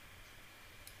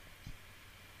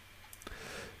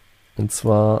 Und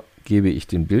zwar gebe ich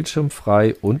den Bildschirm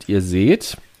frei und ihr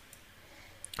seht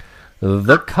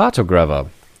The Cartographer.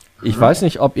 Ich weiß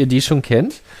nicht, ob ihr die schon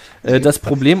kennt. Das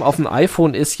Problem auf dem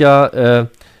iPhone ist ja,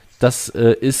 das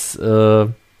ist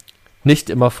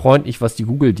nicht immer freundlich, was die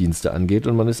Google-Dienste angeht,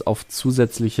 und man ist auf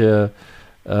zusätzliche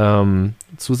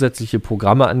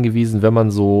Programme angewiesen, wenn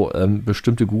man so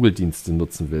bestimmte Google-Dienste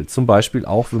nutzen will. Zum Beispiel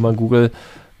auch, wenn man Google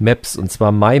Maps, und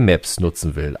zwar My Maps,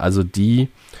 nutzen will. Also die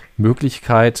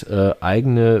Möglichkeit,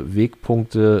 eigene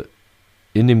Wegpunkte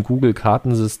in dem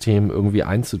Google-Kartensystem irgendwie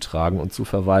einzutragen und zu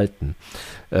verwalten.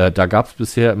 Da gab es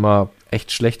bisher immer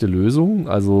echt schlechte Lösungen,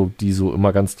 also die so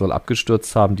immer ganz doll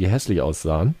abgestürzt haben, die hässlich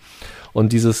aussahen.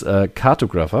 Und dieses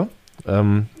Cartographer,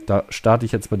 da starte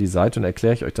ich jetzt mal die Seite und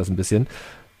erkläre ich euch das ein bisschen.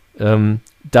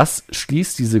 Das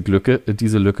schließt diese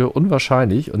Lücke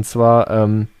unwahrscheinlich. Und zwar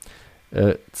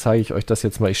zeige ich euch das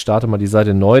jetzt mal. Ich starte mal die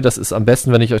Seite neu. Das ist am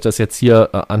besten, wenn ich euch das jetzt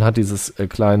hier anhand dieses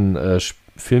kleinen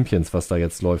Filmchens, was da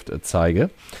jetzt läuft, zeige.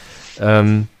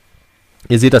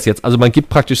 Ihr seht das jetzt. Also man gibt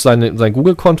praktisch sein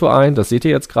Google-Konto ein. Das seht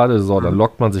ihr jetzt gerade. So, dann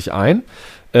loggt man sich ein.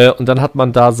 Und dann hat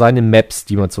man da seine Maps,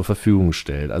 die man zur Verfügung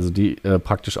stellt. Also die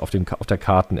praktisch auf der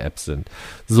Karten-App sind.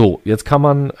 So, jetzt kann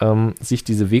man sich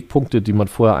diese Wegpunkte, die man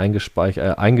vorher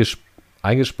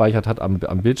eingespeichert hat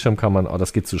am Bildschirm, kann man,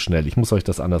 das geht zu schnell, ich muss euch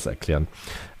das anders erklären.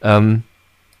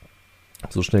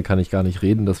 So schnell kann ich gar nicht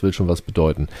reden, das will schon was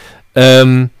bedeuten.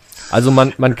 Also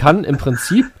man kann im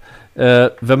Prinzip,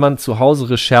 wenn man zu Hause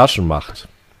Recherchen macht,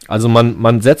 also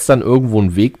man setzt dann irgendwo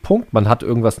einen Wegpunkt, man hat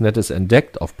irgendwas Nettes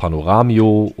entdeckt auf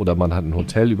Panoramio oder man hat ein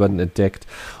Hotel entdeckt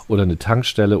oder eine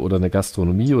Tankstelle oder eine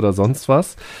Gastronomie oder sonst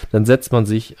was, dann setzt man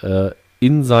sich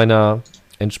in seiner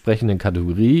entsprechenden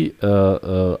Kategorie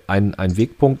einen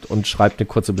Wegpunkt und schreibt eine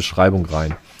kurze Beschreibung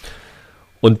rein.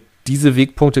 Und diese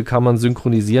Wegpunkte kann man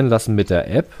synchronisieren lassen mit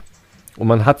der App und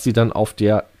man hat sie dann auf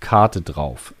der Karte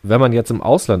drauf. Wenn man jetzt im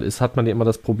Ausland ist, hat man ja immer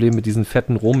das Problem mit diesen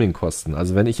fetten Roaming-Kosten.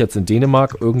 Also wenn ich jetzt in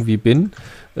Dänemark irgendwie bin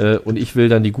und ich will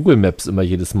dann die Google Maps immer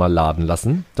jedes Mal laden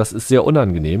lassen, das ist sehr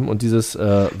unangenehm. Und dieses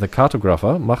The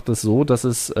Cartographer macht es so, dass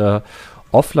es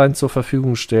offline zur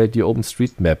Verfügung stellt, die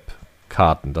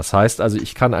OpenStreetMap-Karten. Das heißt also,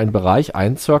 ich kann einen Bereich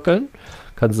einzirkeln,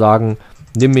 kann sagen,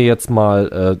 nimm mir jetzt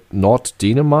mal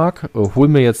Norddänemark, hol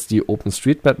mir jetzt die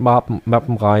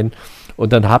OpenStreetMap-Mappen rein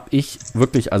und dann habe ich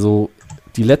wirklich, also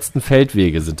die letzten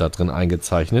Feldwege sind da drin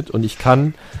eingezeichnet und ich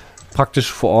kann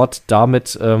praktisch vor Ort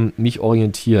damit mich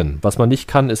orientieren. Was man nicht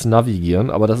kann, ist navigieren,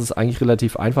 aber das ist eigentlich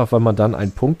relativ einfach, weil man dann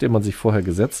einen Punkt, den man sich vorher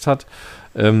gesetzt hat,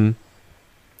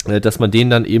 dass man den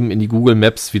dann eben in die Google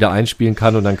Maps wieder einspielen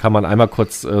kann und dann kann man einmal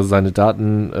kurz seine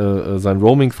Daten, sein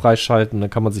Roaming freischalten, dann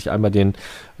kann man sich einmal die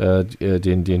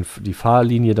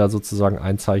Fahrlinie da sozusagen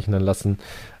einzeichnen lassen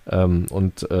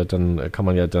und dann kann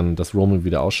man ja dann das Roaming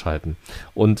wieder ausschalten.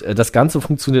 Und das Ganze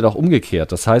funktioniert auch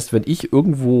umgekehrt. Das heißt, wenn ich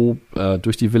irgendwo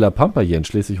durch die Villa Pampa hier in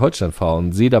Schleswig-Holstein fahre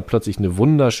und sehe da plötzlich eine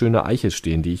wunderschöne Eiche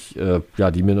stehen, die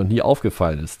mir noch nie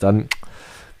aufgefallen ist, dann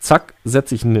zack,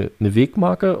 setze ich eine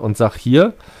Wegmarke und sage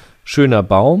hier, schöner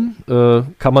Baum,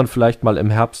 kann man vielleicht mal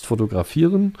im Herbst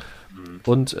fotografieren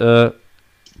und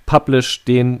publish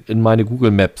den in meine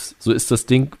Google Maps. So ist das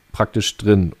Ding praktisch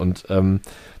drin und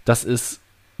das ist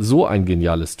so ein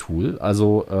geniales Tool.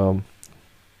 Also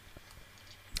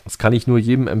das kann ich nur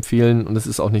jedem empfehlen und es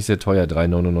ist auch nicht sehr teuer,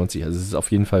 3,99, also es ist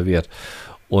auf jeden Fall wert.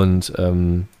 Und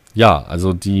ja,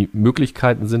 also die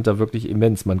Möglichkeiten sind da wirklich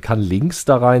immens. Man kann Links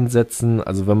da reinsetzen.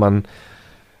 Also wenn man,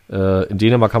 in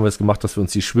Dänemark haben wir es gemacht, dass wir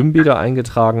uns die Schwimmbäder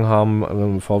eingetragen haben, wenn wir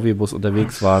im VW-Bus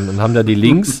unterwegs waren und haben da die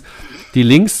Links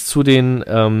zu den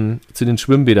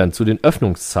Schwimmbädern, zu den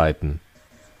Öffnungszeiten,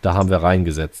 da haben wir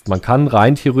reingesetzt. Man kann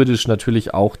rein theoretisch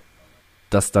natürlich auch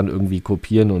das dann irgendwie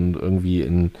kopieren und irgendwie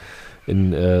in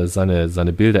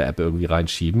seine Bilder-App irgendwie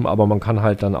reinschieben, aber man kann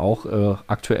halt dann auch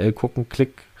aktuell gucken,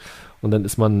 klick, und dann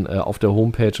ist man auf der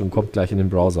Homepage und kommt gleich in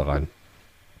den Browser rein.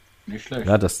 Nicht schlecht.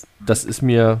 Ja, das ist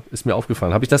mir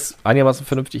aufgefallen. Habe ich das einigermaßen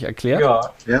vernünftig erklärt?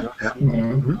 Ja.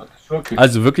 Mhm.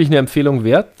 Also wirklich eine Empfehlung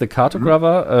wert. The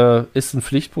Cartographer ist ein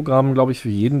Pflichtprogramm, glaube ich, für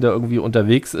jeden, der irgendwie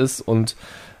unterwegs ist und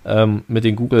mit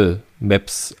den Google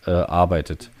Maps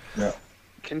arbeitet. Ja.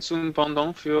 Kennst du ein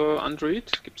Pendant für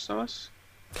Android? Gibt es da was?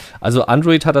 Also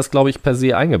Android hat das, glaube ich, per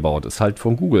se eingebaut. Ist halt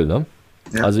von Google, ne?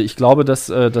 Ja. Also ich glaube, dass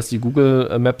die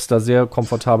Google Maps da sehr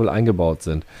komfortabel eingebaut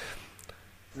sind.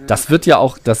 Das wird ja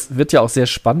auch sehr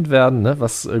spannend werden, ne,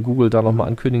 was Google da nochmal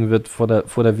ankündigen wird vor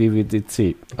der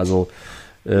WWDC. Also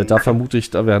da vermute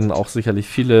ich, da werden auch sicherlich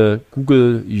viele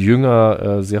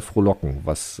Google-Jünger sehr frohlocken,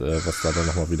 was da dann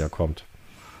nochmal wieder kommt.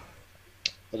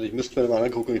 Also ich müsste mir mal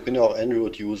angucken, ich bin ja auch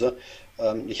Android-User.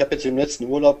 Ich habe jetzt im letzten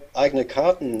Urlaub eigene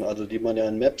Karten, also die man ja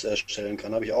in Maps erstellen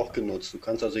kann, habe ich auch genutzt. Du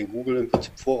kannst also in Google im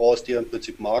Prinzip voraus dir im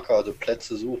Prinzip Marker, also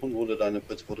Plätze suchen, wo du deine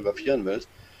Plätze fotografieren willst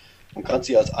und kannst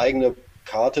sie als eigene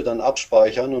Karte dann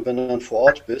abspeichern und wenn du dann vor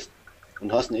Ort bist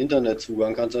und hast einen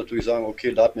Internetzugang, kannst du natürlich sagen,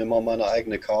 okay, lad mir mal meine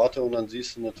eigene Karte und dann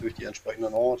siehst du natürlich die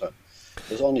entsprechenden Orte.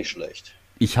 Das ist auch nicht schlecht.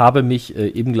 Ich habe mich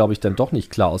eben, glaube ich, dann doch nicht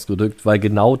klar ausgedrückt, weil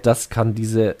genau das kann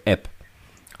diese App.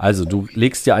 Also du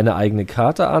legst dir eine eigene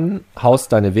Karte an,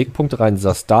 haust deine Wegpunkte rein,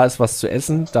 sagst, da ist was zu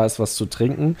essen, da ist was zu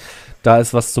trinken, da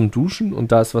ist was zum Duschen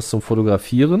und da ist was zum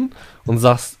Fotografieren und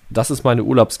sagst, das ist meine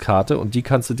Urlaubskarte und die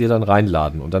kannst du dir dann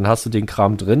reinladen und dann hast du den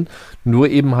Kram drin, nur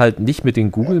eben halt nicht mit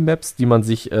den Google Maps, die man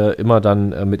sich immer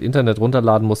dann mit Internet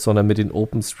runterladen muss, sondern mit den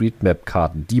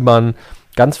OpenStreetMap-Karten, die man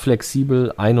ganz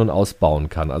flexibel ein- und ausbauen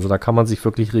kann. Also da kann man sich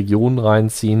wirklich Regionen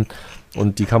reinziehen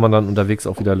und die kann man dann unterwegs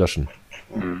auch wieder löschen.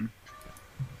 Mhm.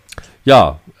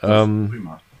 Ja,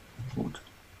 Prima.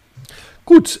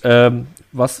 gut,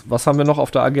 was haben wir noch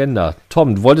auf der Agenda?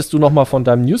 Tom, wolltest du noch mal von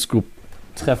deinem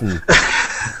Newsgroup-Treffen?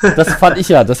 Das fand ich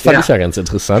ja ganz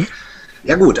interessant.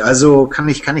 Ja gut, also kann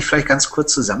ich vielleicht ganz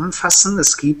kurz zusammenfassen.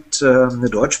 Es gibt eine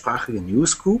deutschsprachige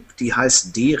Newsgroup, die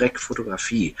heißt DREC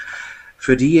Fotografie.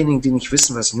 Für diejenigen, die nicht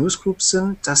wissen, was Newsgroups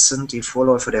sind, das sind die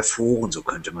Vorläufer der Foren, so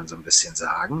könnte man so ein bisschen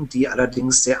sagen, die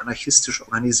allerdings sehr anarchistisch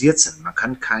organisiert sind. Man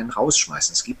kann keinen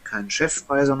rausschmeißen. Es gibt keinen Chef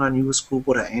bei so einer Newsgroup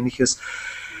oder ähnliches,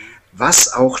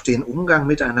 was auch den Umgang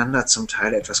miteinander zum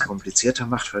Teil etwas komplizierter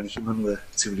macht, weil nicht immer nur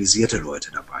zivilisierte Leute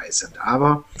dabei sind.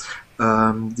 Aber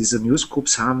diese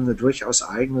Newsgroups haben eine durchaus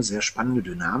eigene, sehr spannende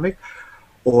Dynamik.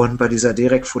 Und bei dieser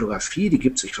DREC Fotografie, die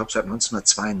gibt es, ich glaube, seit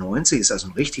 1992, ist also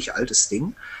ein richtig altes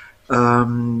Ding. Da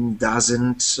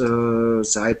sind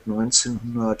seit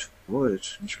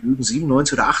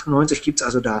 1997 oder 98 gibt es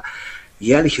also da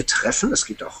jährliche Treffen. Es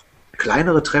gibt auch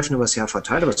kleinere Treffen über das Jahr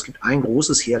verteilt, aber es gibt ein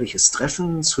großes jährliches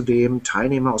Treffen, zu dem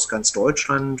Teilnehmer aus ganz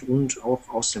Deutschland und auch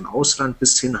aus dem Ausland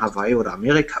bis hin Hawaii oder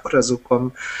Amerika oder so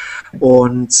kommen.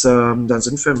 Und dann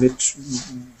sind wir mit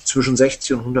zwischen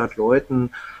 60 und 100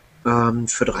 Leuten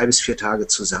für 3 bis 4 Tage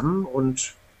zusammen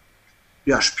und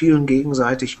ja, spielen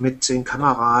gegenseitig mit den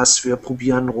Kameras, wir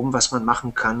probieren rum, was man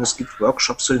machen kann. Es gibt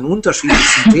Workshops zu den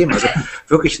unterschiedlichsten Themen, also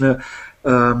wirklich eine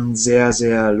sehr,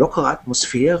 sehr lockere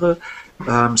Atmosphäre.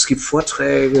 Es gibt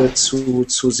Vorträge zu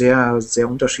sehr, sehr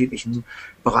unterschiedlichen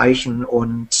Bereichen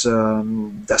und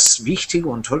das Wichtige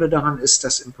und Tolle daran ist,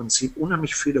 dass im Prinzip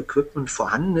unheimlich viel Equipment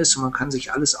vorhanden ist und man kann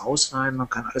sich alles ausleihen, man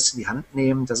kann alles in die Hand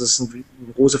nehmen. Das ist eine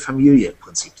große Familie im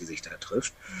Prinzip, die sich da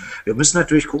trifft. Wir müssen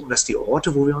natürlich gucken, dass die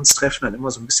Orte, wo wir uns treffen, dann immer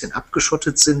so ein bisschen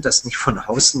abgeschottet sind, dass nicht von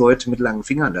außen Leute mit langen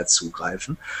Fingern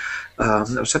dazugreifen.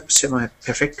 Es hat bisher mal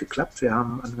perfekt geklappt. Wir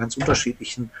haben an ganz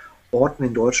unterschiedlichen Orten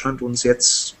in Deutschland uns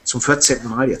jetzt zum 14.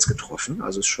 Mal jetzt getroffen.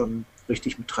 Also ist schon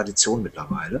richtig mit Tradition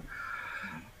mittlerweile.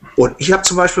 Und ich habe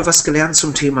zum Beispiel was gelernt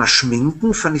zum Thema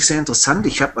Schminken, fand ich sehr interessant.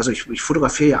 Ich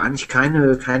fotografiere ja eigentlich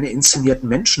keine inszenierten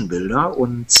Menschenbilder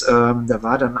und da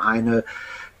war dann eine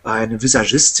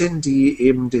Visagistin, die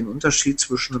eben den Unterschied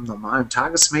zwischen einem normalen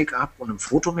Tages-Make-up und einem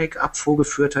Foto-Make-up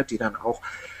vorgeführt hat, die dann auch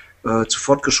zu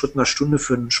fortgeschrittener Stunde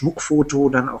für ein Schmuckfoto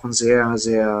dann auch ein sehr,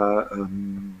 sehr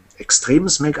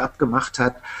extremes Make-up gemacht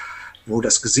hat, wo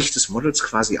das Gesicht des Models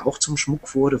quasi auch zum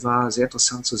Schmuck wurde, war sehr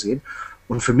interessant zu sehen.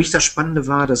 Und für mich das Spannende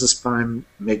war, dass es beim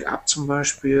Make-up zum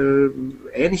Beispiel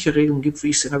ähnliche Regeln gibt, wie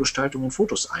ich es in der Gestaltung in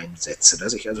Fotos einsetze.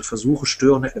 Dass ich also versuche,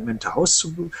 störende Elemente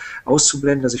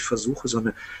auszublenden, dass ich versuche, so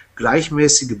eine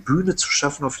gleichmäßige Bühne zu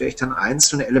schaffen, auf der ich dann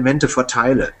einzelne Elemente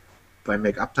verteile. Beim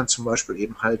Make-up dann zum Beispiel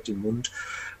eben halt den Mund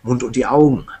und die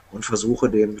Augen und versuche,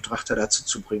 den Betrachter dazu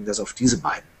zu bringen, dass auf diese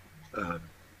beiden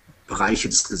Bereiche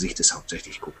des Gesichtes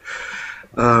hauptsächlich guckt.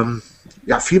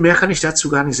 Ja, viel mehr kann ich dazu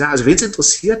gar nicht sagen. Also wen es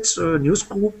interessiert,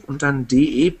 Newsgroup und dann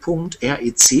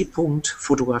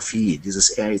de.rec.fotografie.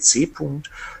 Dieses REC.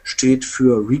 Steht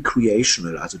für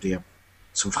Recreational, also der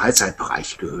zum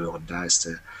Freizeitbereich gehören. Da ist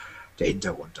der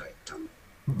Hintergrund dahinter.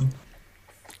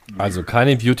 Also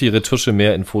keine Beauty-Retusche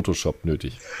mehr in Photoshop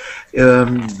nötig.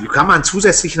 Kann man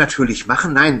zusätzlich natürlich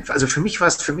machen. Nein, also für mich war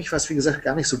es wie gesagt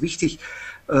gar nicht so wichtig.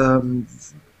 Von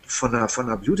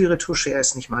der Beauty-Retusche her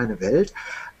ist nicht meine Welt,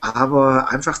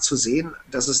 aber einfach zu sehen,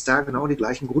 dass es da genau die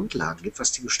gleichen Grundlagen gibt,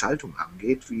 was die Gestaltung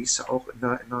angeht, wie ich es auch in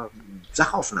einer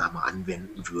Sachaufnahme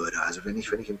anwenden würde. Also wenn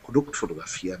ich ein Produkt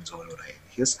fotografieren soll oder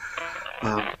ähnliches,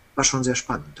 war schon sehr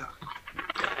spannend da.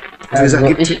 Also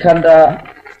ich kann da...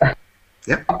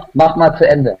 Ja? Mach mal zu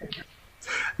Ende.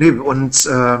 Nee, und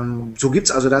so gibt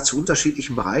es also da zu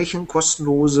unterschiedlichen Bereichen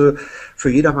kostenlose,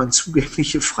 für jedermann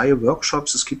zugängliche, freie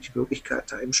Workshops. Es gibt die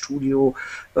Möglichkeit, da im Studio,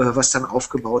 was dann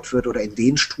aufgebaut wird, oder in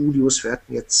den Studios, wir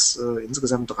hatten jetzt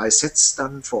insgesamt 3 Sets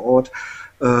dann vor Ort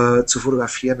zu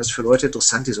fotografieren. Das ist für Leute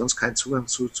interessant, die sonst keinen Zugang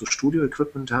zu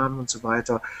Studio-Equipment haben und so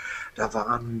weiter. Da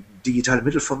waren digitale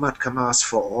Mittelformatkameras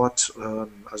vor Ort.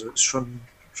 Also ist schon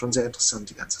sehr interessant,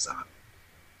 die ganze Sache.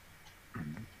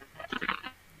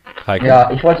 Heike. Ja,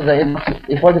 ich wollte da eben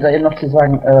noch zu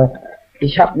sagen,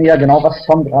 ich habe mir genau, was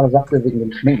Tom gerade sagte, wegen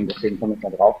dem Schminken, deswegen komme ich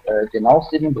mal drauf, genau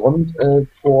aus diesem Grund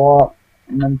vor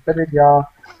einem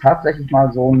Vierteljahr tatsächlich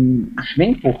mal so ein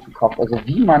Schminkbuch gekauft, also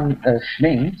wie man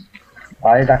schminkt,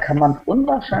 weil da kann man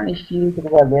unwahrscheinlich viel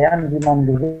darüber lernen, wie man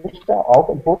Gesichter auch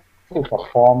in Photoshop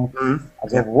formt.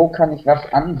 Also wo kann ich was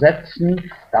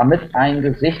ansetzen, damit ein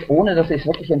Gesicht, ohne dass ich es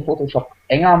wirklich in Photoshop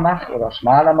enger mache oder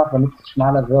schmaler mache, damit es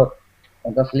schmaler wird.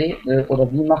 Und das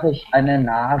oder wie mache ich eine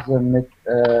Nase mit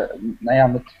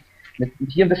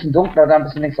mit hier ein bisschen dunkler, da ein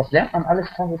bisschen links. Das lernt man alles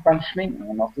beim Schminken.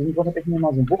 Und aus diesem Grund habe ich mir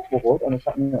mal so ein Buch geholt und es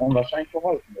hat mir unwahrscheinlich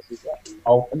geholfen. Das ist ja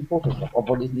auch im Photoshop,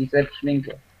 obwohl ich nicht selbst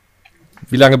schminke.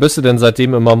 Wie lange bist du denn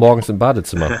seitdem immer morgens im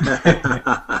Badezimmer?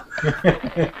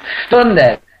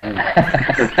 Stunde!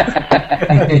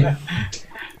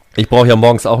 Ich brauche ja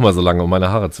morgens auch mal so lange, um meine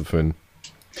Haare zu föhnen.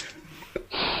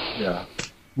 Ja.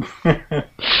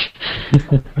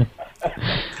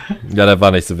 Ja, das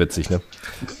war nicht so witzig, ne?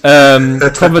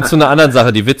 Kommen wir zu einer anderen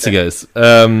Sache, die witziger ist.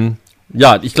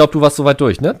 Ja, ich glaube, du warst soweit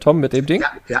durch, ne, Tom, mit dem Ding?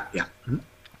 Ja.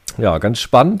 Ja, ganz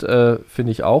spannend,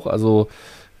 finde ich auch. Also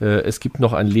es gibt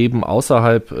noch ein Leben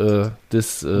außerhalb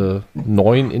des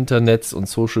neuen Internets und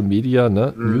Social Media,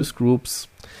 ne? Newsgroups.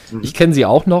 Ich kenne sie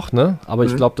auch noch, ne? Aber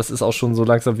ich glaube, das ist auch schon so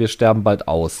langsam, wir sterben bald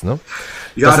aus, ne?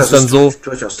 Ja, das ist dann so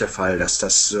durchaus der Fall, dass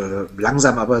das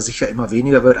langsam aber sicher immer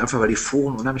weniger wird, einfach weil die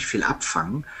Foren unheimlich viel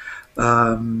abfangen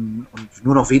und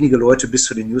nur noch wenige Leute bis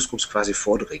zu den Newsgroups quasi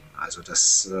vordringen. Also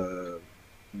es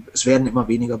werden immer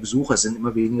weniger Besucher, es sind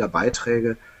immer weniger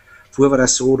Beiträge. Früher war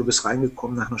das so, du bist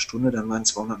reingekommen nach einer Stunde, dann waren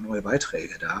 200 neue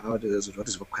Beiträge da. Also du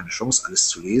hattest überhaupt keine Chance, alles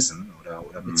zu lesen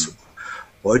oder mitzukommen.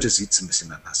 Heute sieht es ein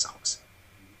bisschen anders aus.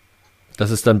 Das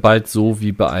ist dann bald so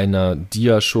wie bei einer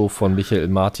Dia-Show von Michael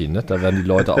Martin, ne? Da werden die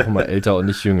Leute auch immer älter und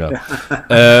nicht jünger.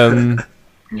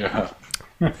 Ja.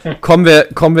 Kommen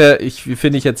wir, wie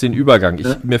finde ich jetzt den Übergang?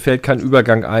 Mir fällt kein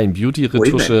Übergang ein.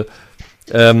 Beauty-Retusche,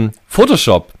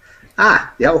 Photoshop. Ah,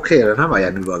 ja, okay, dann haben wir ja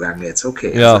einen Übergang jetzt,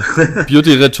 okay. Ja,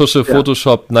 Beauty-Retusche,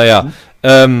 Photoshop, naja.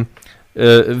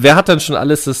 Wer hat dann schon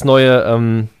alles das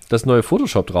neue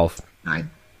Photoshop drauf? Nein.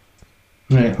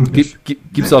 Nee.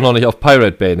 Gibt's auch noch nicht auf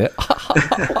Pirate Bay, ne?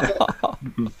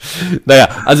 Naja,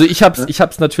 also ich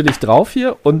hab's natürlich drauf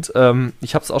hier und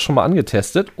ich hab's auch schon mal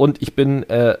angetestet und ich bin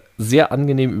sehr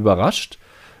angenehm überrascht.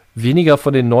 Weniger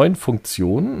von den neuen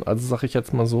Funktionen, also sag ich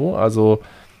jetzt mal so, also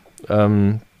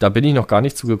da bin ich noch gar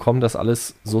nicht zugekommen, das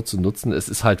alles so zu nutzen. Es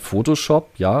ist halt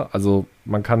Photoshop, ja, also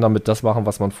man kann damit das machen,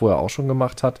 was man vorher auch schon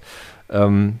gemacht hat.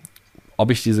 Ob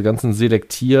ich diese ganzen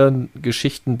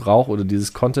Selektieren-Geschichten brauche oder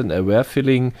dieses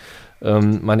Content-Aware-Filling,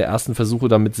 meine ersten Versuche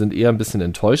damit sind eher ein bisschen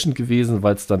enttäuschend gewesen,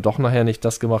 weil es dann doch nachher nicht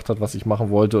das gemacht hat, was ich machen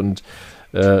wollte und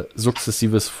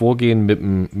sukzessives Vorgehen mit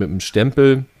dem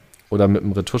Stempel oder mit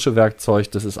dem Retuschewerkzeug,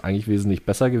 das ist eigentlich wesentlich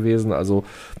besser gewesen, also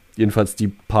jedenfalls die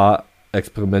paar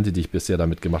Experimente, die ich bisher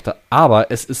damit gemacht habe, aber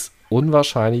es ist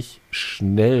unwahrscheinlich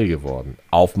schnell geworden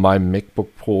auf meinem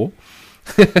MacBook Pro.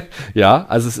 Ja,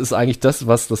 also es ist eigentlich das,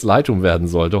 was das Lightroom werden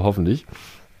sollte, hoffentlich.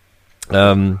 Das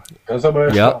ist aber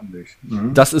erstaunlich. Ja,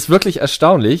 das ist wirklich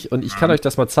erstaunlich und ich kann euch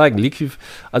das mal zeigen.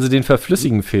 Also den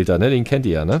Verflüssigen-Filter, ne, den kennt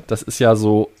ihr ja, ne? Das ist ja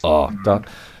so,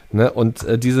 ne? Und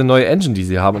diese neue Engine, die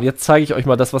sie haben. Und jetzt zeige ich euch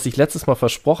mal das, was ich letztes Mal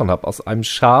versprochen habe. Aus einem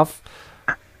Schaf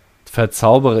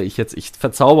verzaubere ich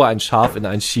verzaubere ein Schaf in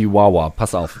ein Chihuahua.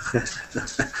 Pass auf.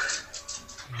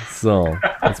 So,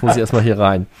 jetzt muss ich erstmal hier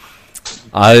rein.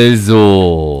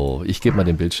 Also, ich gebe mal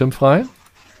den Bildschirm frei.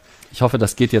 Ich hoffe,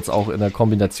 das geht jetzt auch in der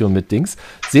Kombination mit Dings.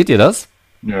 Seht ihr das?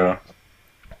 Ja.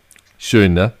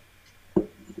 Schön, ne?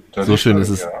 So schön ist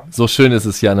es. Ja. So schön ist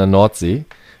es hier an der Nordsee.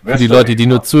 Für die Leute, die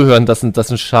nur zuhören, das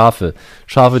sind Schafe.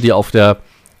 Schafe, die auf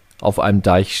einem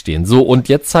Deich stehen. So, und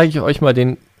jetzt zeige ich euch mal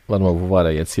den. Warte mal, wo war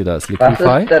der jetzt? Hier, da ist Liquify.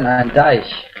 Was ist denn ein Deich?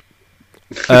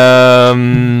 Das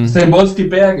sind bei uns die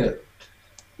Berge.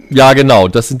 Ja, genau.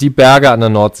 Das sind die Berge an der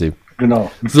Nordsee.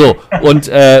 Genau. So, und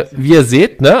wie ihr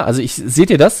seht, ne, also seht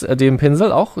ihr das, den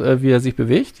Pinsel auch, wie er sich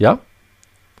bewegt, ja?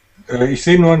 Ich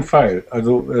sehe nur einen Pfeil,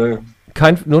 also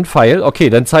Nur ein Pfeil, okay,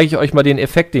 dann zeige ich euch mal den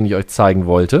Effekt, den ich euch zeigen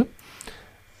wollte.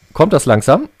 Kommt das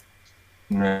langsam?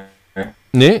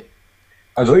 Nee?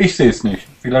 Also ich sehe es nicht,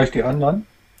 vielleicht die anderen?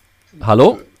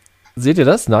 Hallo? Seht ihr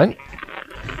das? Nein?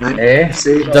 Nein, ich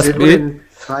sehe das nur den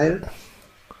Pfeil.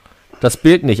 Das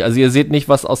Bild nicht, also ihr seht nicht,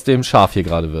 was aus dem Schaf hier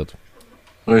gerade wird.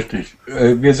 Richtig.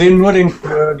 Wir sehen nur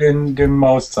den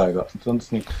Mauszeiger,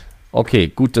 sonst nichts. Okay,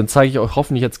 gut, dann zeige ich euch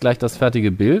hoffentlich jetzt gleich das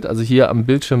fertige Bild. Also hier am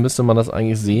Bildschirm müsste man das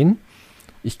eigentlich sehen.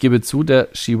 Ich gebe zu,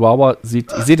 der Chihuahua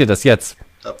seht ihr das jetzt?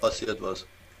 Da passiert was.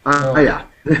 Ja.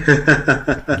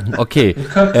 Okay,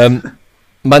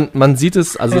 man sieht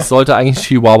es, also es sollte eigentlich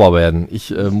Chihuahua werden. Ich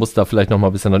muss da vielleicht noch mal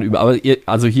ein bisschen dann üben. Aber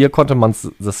also hier konnte man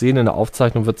das sehen, in der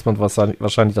Aufzeichnung wird man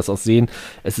wahrscheinlich das auch sehen.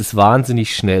 Es ist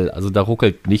wahnsinnig schnell, also da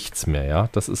ruckelt nichts mehr, ja.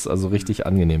 Das ist also richtig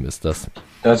angenehm ist das.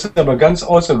 Das ist aber ganz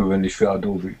außergewöhnlich für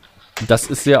Adobe. Das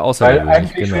ist sehr außergewöhnlich, weil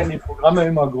eigentlich werden die Programme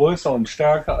immer größer und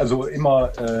stärker, also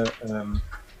immer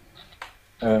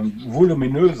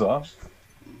voluminöser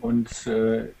und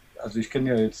also ich kenne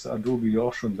ja jetzt Adobe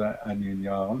auch schon seit einigen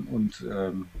Jahren und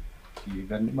die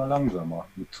werden immer langsamer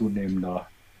mit zunehmender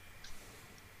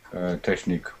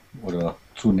Technik oder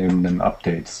zunehmenden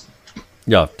Updates.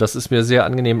 Ja, das ist mir sehr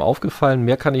angenehm aufgefallen.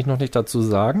 Mehr kann ich noch nicht dazu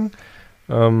sagen.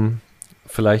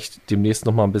 Vielleicht demnächst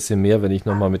noch mal ein bisschen mehr, wenn ich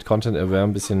noch mal mit Content Aware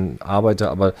ein bisschen arbeite.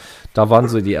 Aber da waren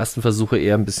so die ersten Versuche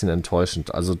eher ein bisschen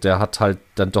enttäuschend. Also der hat halt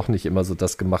dann doch nicht immer so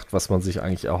das gemacht, was man sich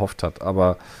eigentlich erhofft hat.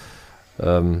 Aber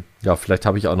ja, vielleicht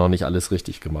habe ich auch noch nicht alles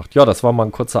richtig gemacht. Ja, das war mal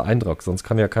ein kurzer Eindruck. Sonst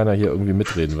kann ja keiner hier irgendwie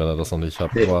mitreden, wenn er das noch nicht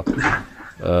hat.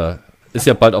 Aber ist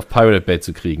ja bald auf Pirate Bay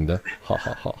zu kriegen, ne?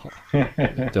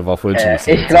 Der war vorhin schon nicht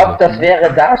so. Ich glaube, das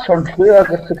wäre da schon früher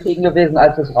zu kriegen gewesen,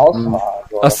 als es raus war.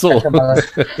 Also, ach so.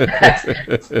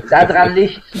 Daran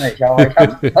liegt es nicht, aber ich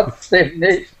habe es trotzdem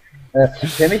nicht.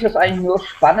 Für mich ist eigentlich nur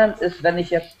spannend, ist, wenn ich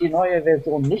jetzt die neue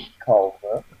Version nicht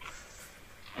kaufe,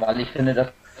 weil ich finde, das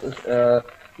ist,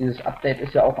 dieses Update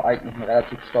ist ja auch eigentlich ein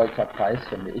relativ stolzer Preis,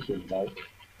 finde ich jedenfalls.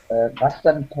 Was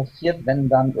dann passiert, wenn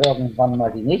dann irgendwann mal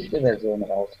die nächste Version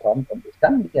rauskommt und ich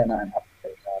dann gerne ein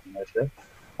Update haben möchte,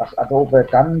 was Adobe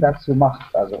dann dazu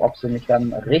macht, also ob sie mich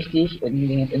dann richtig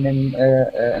in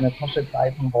eine Tasche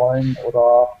greifen wollen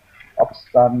oder ob es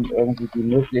dann irgendwie die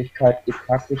Möglichkeit gibt,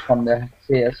 praktisch von der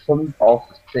CS5 auf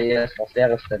CS, was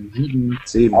wäre es denn, 7.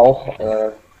 auch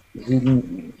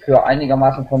 7 für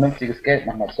einigermaßen vernünftiges Geld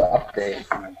nochmal zu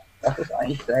updaten. Das ist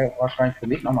eigentlich wahrscheinlich für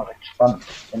mich nochmal recht spannend.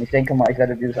 Und ich denke mal, ich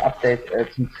werde dieses Update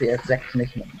zum CS6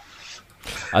 nicht mitnehmen.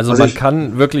 Also man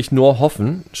kann wirklich nur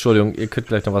hoffen, Entschuldigung, ihr könnt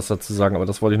gleich noch was dazu sagen, aber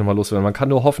das wollte ich nochmal loswerden. Man kann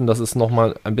nur hoffen, dass es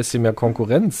nochmal ein bisschen mehr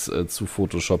Konkurrenz zu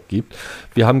Photoshop gibt.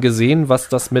 Wir haben gesehen, was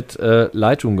das mit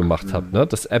Lightroom gemacht hat, ne?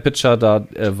 Dass Aperture da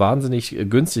wahnsinnig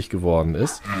günstig geworden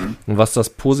ist und was das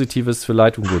Positives für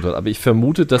Lightroom gut hat. Aber ich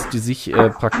vermute, dass die sich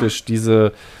praktisch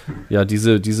diese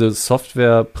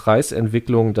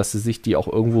Software-Preisentwicklung, dass sie sich die auch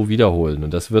irgendwo wiederholen.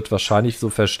 Und das wird wahrscheinlich so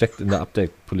versteckt in der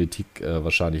Update-Politik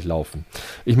wahrscheinlich laufen.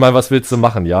 Ich meine, was willst du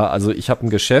machen, ja? Also ich habe ein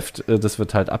Geschäft, das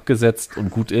wird halt abgesetzt und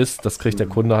gut ist, das kriegt der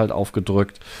Kunde halt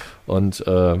aufgedrückt und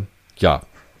ja,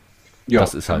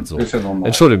 das ist halt so. Ist ja normal.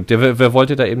 Entschuldigung, wer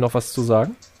wollte da eben noch was zu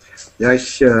sagen? Ja,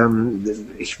 ich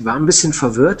war ein bisschen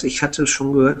verwirrt. Ich hatte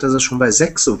schon gehört, dass es schon bei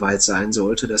 6 soweit sein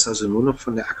sollte, dass also nur noch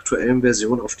von der aktuellen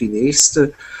Version auf die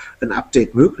nächste ein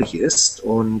Update möglich ist.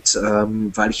 Und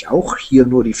weil ich auch hier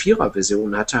nur die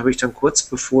 4er-Version hatte, habe ich dann kurz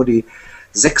bevor die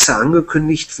 6er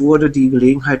angekündigt wurde, die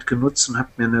Gelegenheit genutzt und habe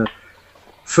mir eine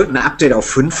Update auf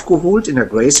 5 geholt in der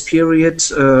Grace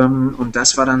Period und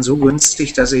das war dann so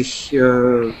günstig, dass ich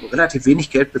relativ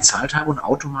wenig Geld bezahlt habe und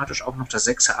automatisch auch noch das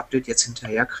 6er Update jetzt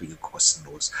hinterher kriege,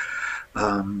 kostenlos.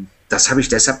 Das habe ich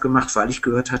deshalb gemacht, weil ich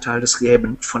gehört hatte, es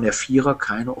gäbe von der 4er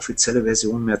keine offizielle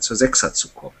Version mehr zur 6er zu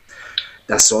kommen.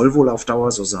 Das soll wohl auf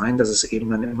Dauer so sein, dass es eben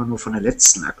dann immer nur von der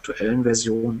letzten aktuellen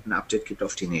Version ein Update gibt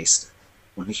auf die nächste.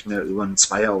 Und nicht mehr über ein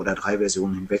 2er oder 3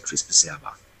 Versionen hinweg, wie es bisher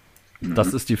war.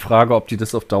 Das ist die Frage, ob die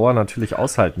das auf Dauer natürlich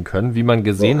aushalten können. Wie man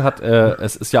gesehen hat,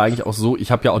 es ist ja eigentlich auch so, ich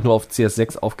habe ja auch nur auf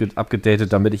CS6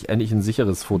 abgedatet, damit ich endlich ein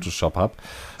sicheres Photoshop habe.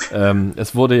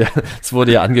 Es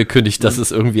wurde ja angekündigt, dass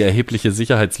es irgendwie erhebliche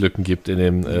Sicherheitslücken gibt in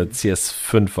dem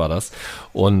CS5 war das.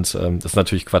 Und das ist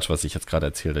natürlich Quatsch, was ich jetzt gerade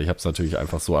erzählte. Ich habe es natürlich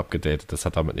einfach so abgedatet, das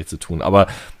hat damit nichts zu tun. Aber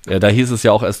da hieß es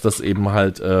ja auch erst, dass eben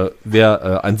halt,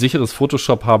 wer ein sicheres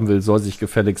Photoshop haben will, soll sich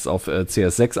gefälligst auf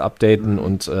CS6 updaten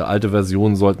und alte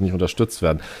Versionen sollten nicht unterstützt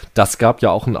werden. Das gab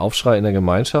ja auch einen Aufschrei in der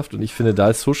Gemeinschaft und ich finde, da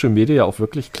ist Social Media ja auch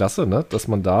wirklich klasse, ne? Dass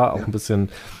man da auch ein bisschen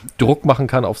Druck machen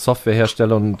kann auf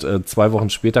Softwarehersteller und 2 Wochen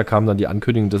später kam dann die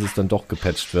Ankündigung, dass es dann doch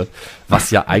gepatcht wird,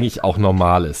 was ja eigentlich auch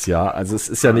normal ist, ja. Also es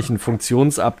ist ja nicht ein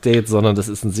Funktionsupdate, sondern das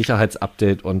ist ein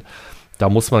Sicherheitsupdate und da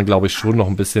muss man, glaube ich, schon noch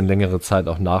ein bisschen längere Zeit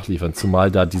auch nachliefern,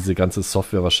 zumal da diese ganze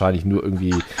Software wahrscheinlich nur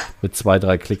irgendwie mit 2,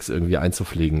 3 Klicks irgendwie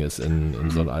einzupflegen ist in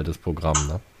so ein altes Programm,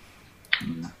 ne?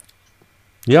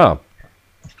 Ja,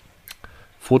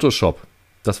 Photoshop.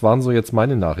 Das waren so jetzt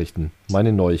meine Nachrichten,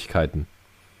 meine Neuigkeiten.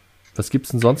 Was gibt's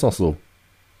denn sonst noch so?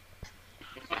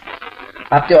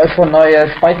 Habt ihr euch schon neue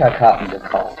Speicherkarten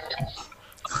gekauft?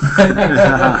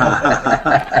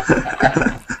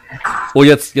 Oh,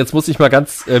 jetzt muss ich mal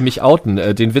ganz mich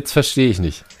outen. Den Witz verstehe ich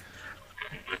nicht.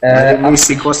 Muss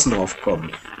die Kosten drauf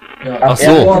kommen. Ja. Ach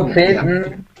so. Am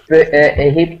 1.10.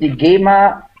 erhebt die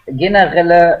GEMA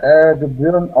generelle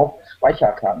Gebühren auf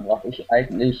Speicherkarten, was ich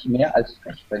eigentlich mehr als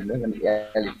frech finde, wenn ich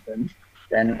ehrlich bin.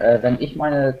 Denn wenn ich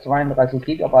meine 32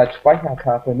 GB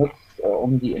Speicherkarte nutze,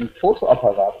 um die in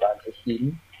Fotoapparat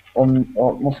reinzuschieben und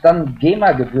muss dann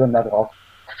GEMA-Gebühren darauf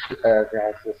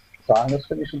zahlen, das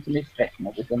finde ich schon ziemlich frech,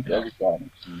 muss ich ganz ehrlich sagen.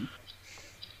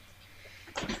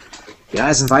 Ja,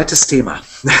 ist ein weites Thema.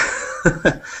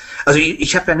 Also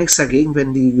ich habe ja nichts dagegen,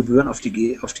 wenn die Gebühren auf die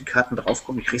Karten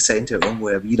draufkommen. Ich kriege es ja hinterher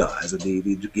irgendwoher wieder. Also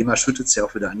die GEMA schüttet es ja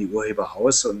auch wieder an die Urheber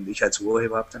aus und ich als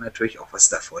Urheber habe dann natürlich auch was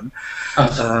davon.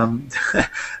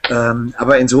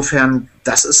 Aber insofern,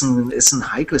 das ist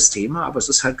ein heikles Thema, aber es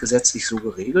ist halt gesetzlich so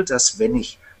geregelt, dass wenn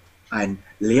ich ein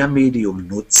Lehrmedium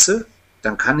nutze,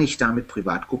 dann kann ich damit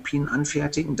Privatkopien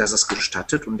anfertigen, das ist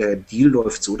gestattet und der Deal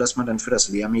läuft so, dass man dann für das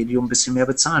Lehrmedium ein bisschen mehr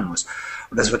bezahlen muss.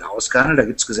 Und das wird ausgehandelt, da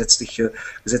gibt es gesetzlich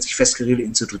festgeregelte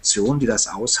Institutionen, die das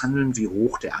aushandeln, wie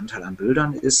hoch der Anteil an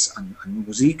Bildern ist, an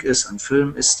Musik ist, an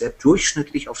Film ist, der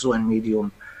durchschnittlich auf so ein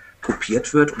Medium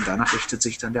kopiert wird und danach richtet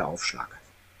sich dann der Aufschlag.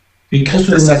 Wie kriegst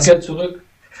du denn das Geld zurück?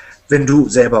 Wenn du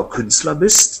selber Künstler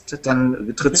bist,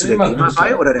 dann trittst du der GEMA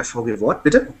bei oder der VG Wort,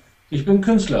 bitte? Ich bin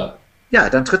Künstler. Ja,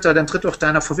 dann tritt doch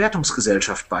deiner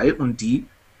Verwertungsgesellschaft bei und die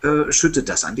schüttet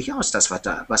das an dich aus, das,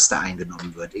 was da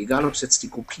eingenommen wird. Egal, ob es jetzt die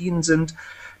Kopien sind,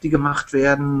 die gemacht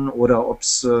werden oder ob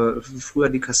es früher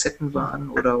die Kassetten waren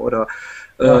oder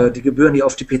die Gebühren, die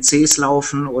auf die PCs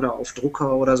laufen oder auf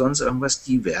Drucker oder sonst irgendwas,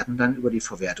 die werden dann über die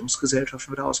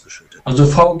Verwertungsgesellschaften wieder ausgeschüttet. Also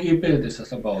VG Bild ist das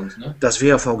dann bei uns, ne? Das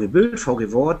wäre VG Bild,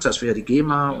 VG Wort, das wäre die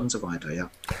GEMA und so weiter, ja.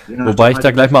 Wobei ich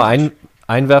da gleich mal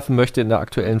einwerfen möchte, in der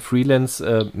aktuellen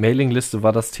Freelance-Mailing-Liste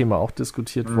war das Thema auch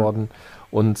diskutiert worden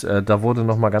und da wurde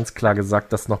nochmal ganz klar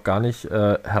gesagt, dass noch gar nicht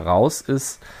heraus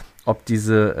ist, ob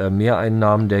diese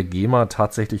Mehreinnahmen der GEMA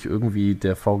tatsächlich irgendwie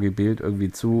der VG Bild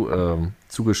irgendwie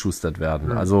zugeschustert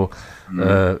werden. Also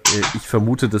ich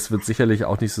vermute, das wird sicherlich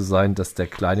auch nicht so sein, dass der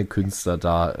kleine Künstler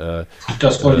da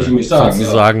das wollte ich nämlich sagen,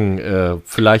 sozusagen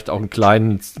vielleicht auch ein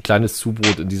kleines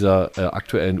Zubrot in dieser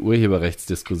aktuellen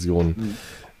Urheberrechtsdiskussion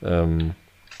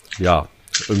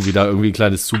irgendwie ein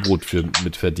kleines Zubrot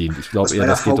mit verdient. Ich glaube eher,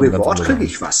 das geht um ganz andere. Bei der VG Wort kriege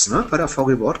ich was, ne? Bei der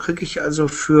VG Wort kriege ich also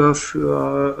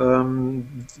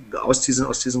aus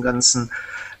diesen ganzen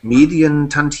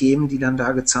Medientantiemen, die dann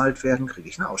da gezahlt werden, kriege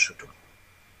ich eine Ausschüttung.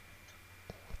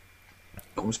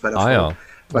 Warum es bei der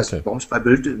warum es bei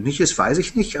Bild nicht ist, weiß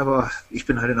ich nicht, aber ich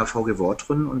bin halt in der VG Wort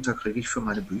drin und da kriege ich für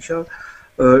meine Bücher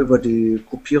über die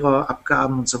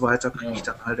Kopiererabgaben und so weiter, kriege ich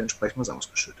dann halt entsprechend was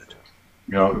ausgeschüttet.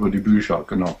 Ja, über die Bücher,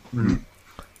 genau.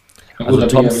 Also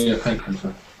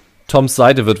Toms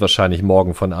Seite wird wahrscheinlich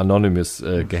morgen von Anonymous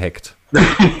gehackt. Wer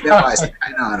weiß,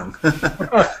 keine Ahnung.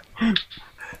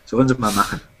 Sollen sie mal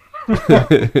machen.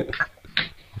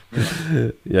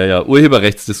 Ja,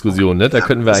 Urheberrechtsdiskussion, ne? Da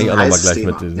könnten wir eigentlich auch nochmal gleich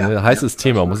mit. Heißes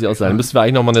Thema, muss ich auch sagen. Da müssen wir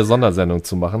eigentlich nochmal eine Sondersendung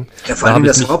zu machen. Ja, vor allem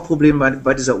das Hauptproblem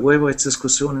bei dieser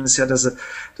Urheberrechtsdiskussion ist ja,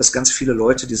 dass ganz viele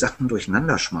Leute die Sachen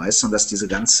durcheinander schmeißen und dass diese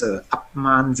ganze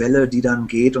Abmahnwelle, die dann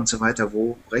geht und so weiter,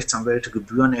 wo Rechtsanwälte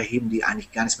Gebühren erheben, die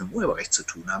eigentlich gar nichts mit dem Urheberrecht zu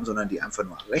tun haben, sondern die einfach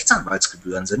nur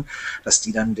Rechtsanwaltsgebühren sind, dass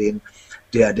die dann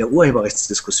der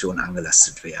Urheberrechtsdiskussion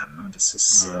angelastet werden. Und das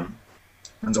ist...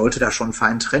 Man sollte da schon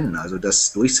fein trennen. Also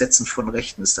das Durchsetzen von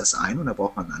Rechten ist das eine und da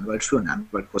braucht man einen Anwalt für. Ein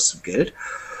Anwalt kostet Geld.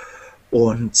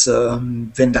 Und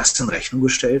wenn das in Rechnung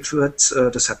gestellt wird,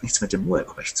 das hat nichts mit dem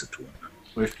Urheberrecht zu tun.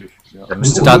 Richtig. Ja. Da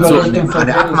müsste man an den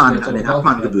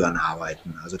Abmahngebühren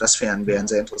arbeiten. Also das wäre ein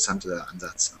sehr interessanter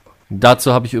Ansatz.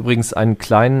 Dazu habe ich übrigens eine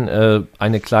kleine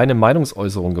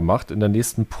Meinungsäußerung gemacht. In der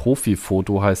nächsten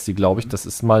Profi-Foto heißt die, glaube ich. Das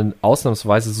ist mal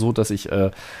ausnahmsweise so, dass ich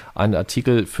einen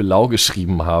Artikel für Lau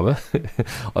geschrieben habe.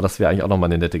 Aber das wäre eigentlich auch nochmal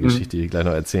eine nette Geschichte, die ich gleich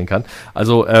noch erzählen kann.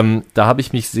 Also da habe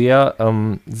ich mich sehr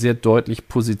deutlich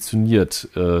positioniert.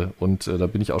 Und da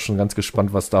bin ich auch schon ganz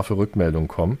gespannt, was da für Rückmeldungen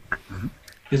kommen.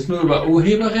 Jetzt nur über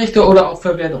Urheberrechte oder auch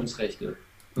Verwertungsrechte?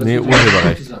 Nee,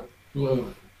 Urheberrecht.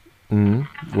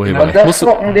 Und das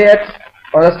trocken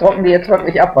die jetzt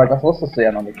wirklich ab, weil das wusstest du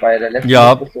ja noch nicht bei der letzten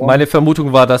Diskussion. Meine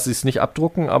Vermutung war, dass sie es nicht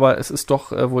abdrucken, aber es ist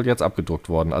doch wohl jetzt abgedruckt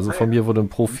worden. Also von mir wurde ein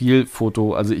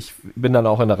Profilfoto, also ich bin dann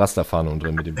auch in der Rasterfahndung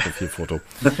drin mit dem Profilfoto.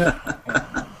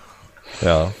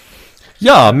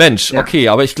 Ja, Mensch, okay,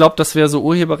 aber ich glaube, das wäre so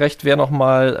Urheberrecht, wäre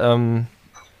nochmal...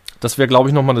 Das wäre, glaube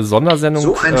ich, nochmal eine Sondersendung.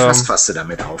 So ein Fass, was du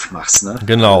damit aufmachst, ne?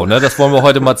 Genau, ne? Das wollen wir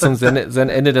heute mal zum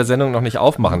Ende der Sendung noch nicht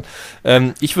aufmachen.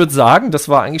 Ich würde sagen, das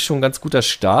war eigentlich schon ein ganz guter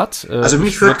Start. Also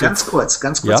mich würde ganz kurz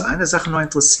eine Sache noch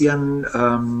interessieren.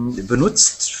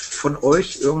 Benutzt von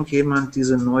euch irgendjemand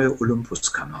diese neue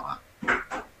Olympus-Kamera?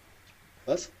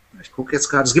 Was? Ich gucke jetzt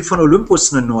gerade, es gibt von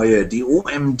Olympus eine neue, die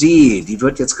OMD, die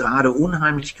wird jetzt gerade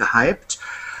unheimlich gehypt.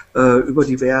 Über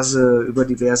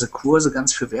diverse Kurse,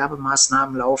 ganz für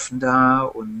Werbemaßnahmen laufen da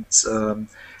und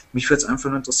mich würde es einfach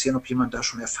nur interessieren, ob jemand da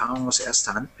schon Erfahrung aus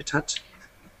erster Hand mit hat.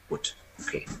 Gut,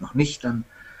 okay, noch nicht, dann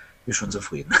bin ich schon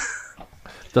zufrieden.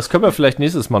 Das können wir vielleicht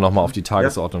nächstes Mal nochmal auf die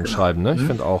Tagesordnung schreiben, ne? Ich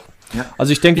finde auch. Ja.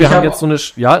 Also ich denke, wir haben jetzt so eine...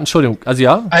 Ja, Entschuldigung, also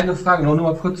ja? Eine Frage, nur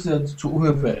mal kurz zu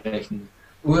Urheberrechten.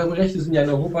 Urheberrechte sind ja in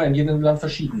Europa in jedem Land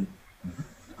verschieden.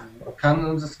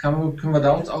 können wir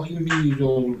da uns auch irgendwie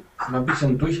so mal ein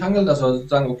bisschen durchhangeln, dass wir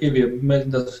sagen, okay, wir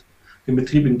melden den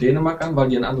Betrieb in Dänemark an, weil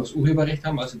die ein anderes Urheberrecht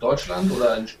haben als in Deutschland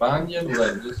oder in Spanien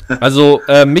oder Also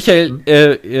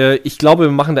Michael, ich glaube,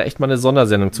 wir machen da echt mal eine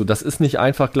Sondersendung zu. Das ist nicht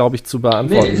einfach, glaube ich, zu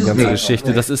beantworten, die ganze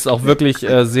Geschichte. Das ist auch wirklich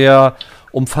sehr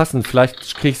umfassend.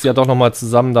 Vielleicht kriege ich es ja doch nochmal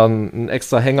zusammen, dann ein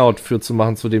extra Hangout für zu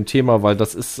machen zu dem Thema, weil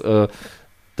das ist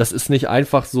nicht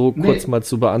einfach so kurz mal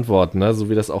zu beantworten, ne? So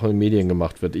wie das auch in den Medien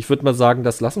gemacht wird. Ich würde mal sagen,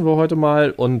 das lassen wir heute mal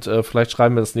und vielleicht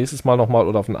schreiben wir das nächstes Mal nochmal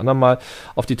oder auf ein andermal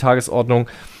auf die Tagesordnung.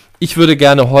 Ich würde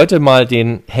gerne heute mal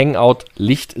den Hangout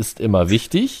Licht ist immer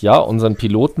wichtig, ja, unseren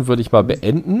Piloten würde ich mal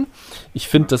beenden. Ich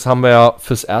finde, das haben wir ja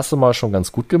fürs erste Mal schon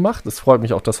ganz gut gemacht. Es freut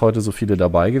mich auch, dass heute so viele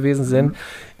dabei gewesen sind.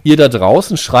 Ihr da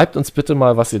draußen, schreibt uns bitte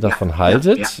mal, was ihr davon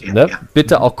haltet.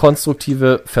 Bitte auch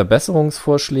konstruktive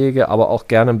Verbesserungsvorschläge, aber auch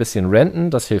gerne ein bisschen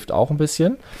ranten, das hilft auch ein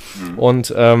bisschen.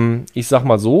 Und ich sag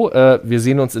mal so, wir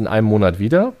sehen uns in einem Monat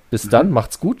wieder. Bis dann,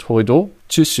 macht's gut, Horido.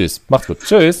 Tschüss, macht's gut.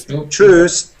 Tschüss.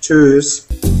 Tschüss.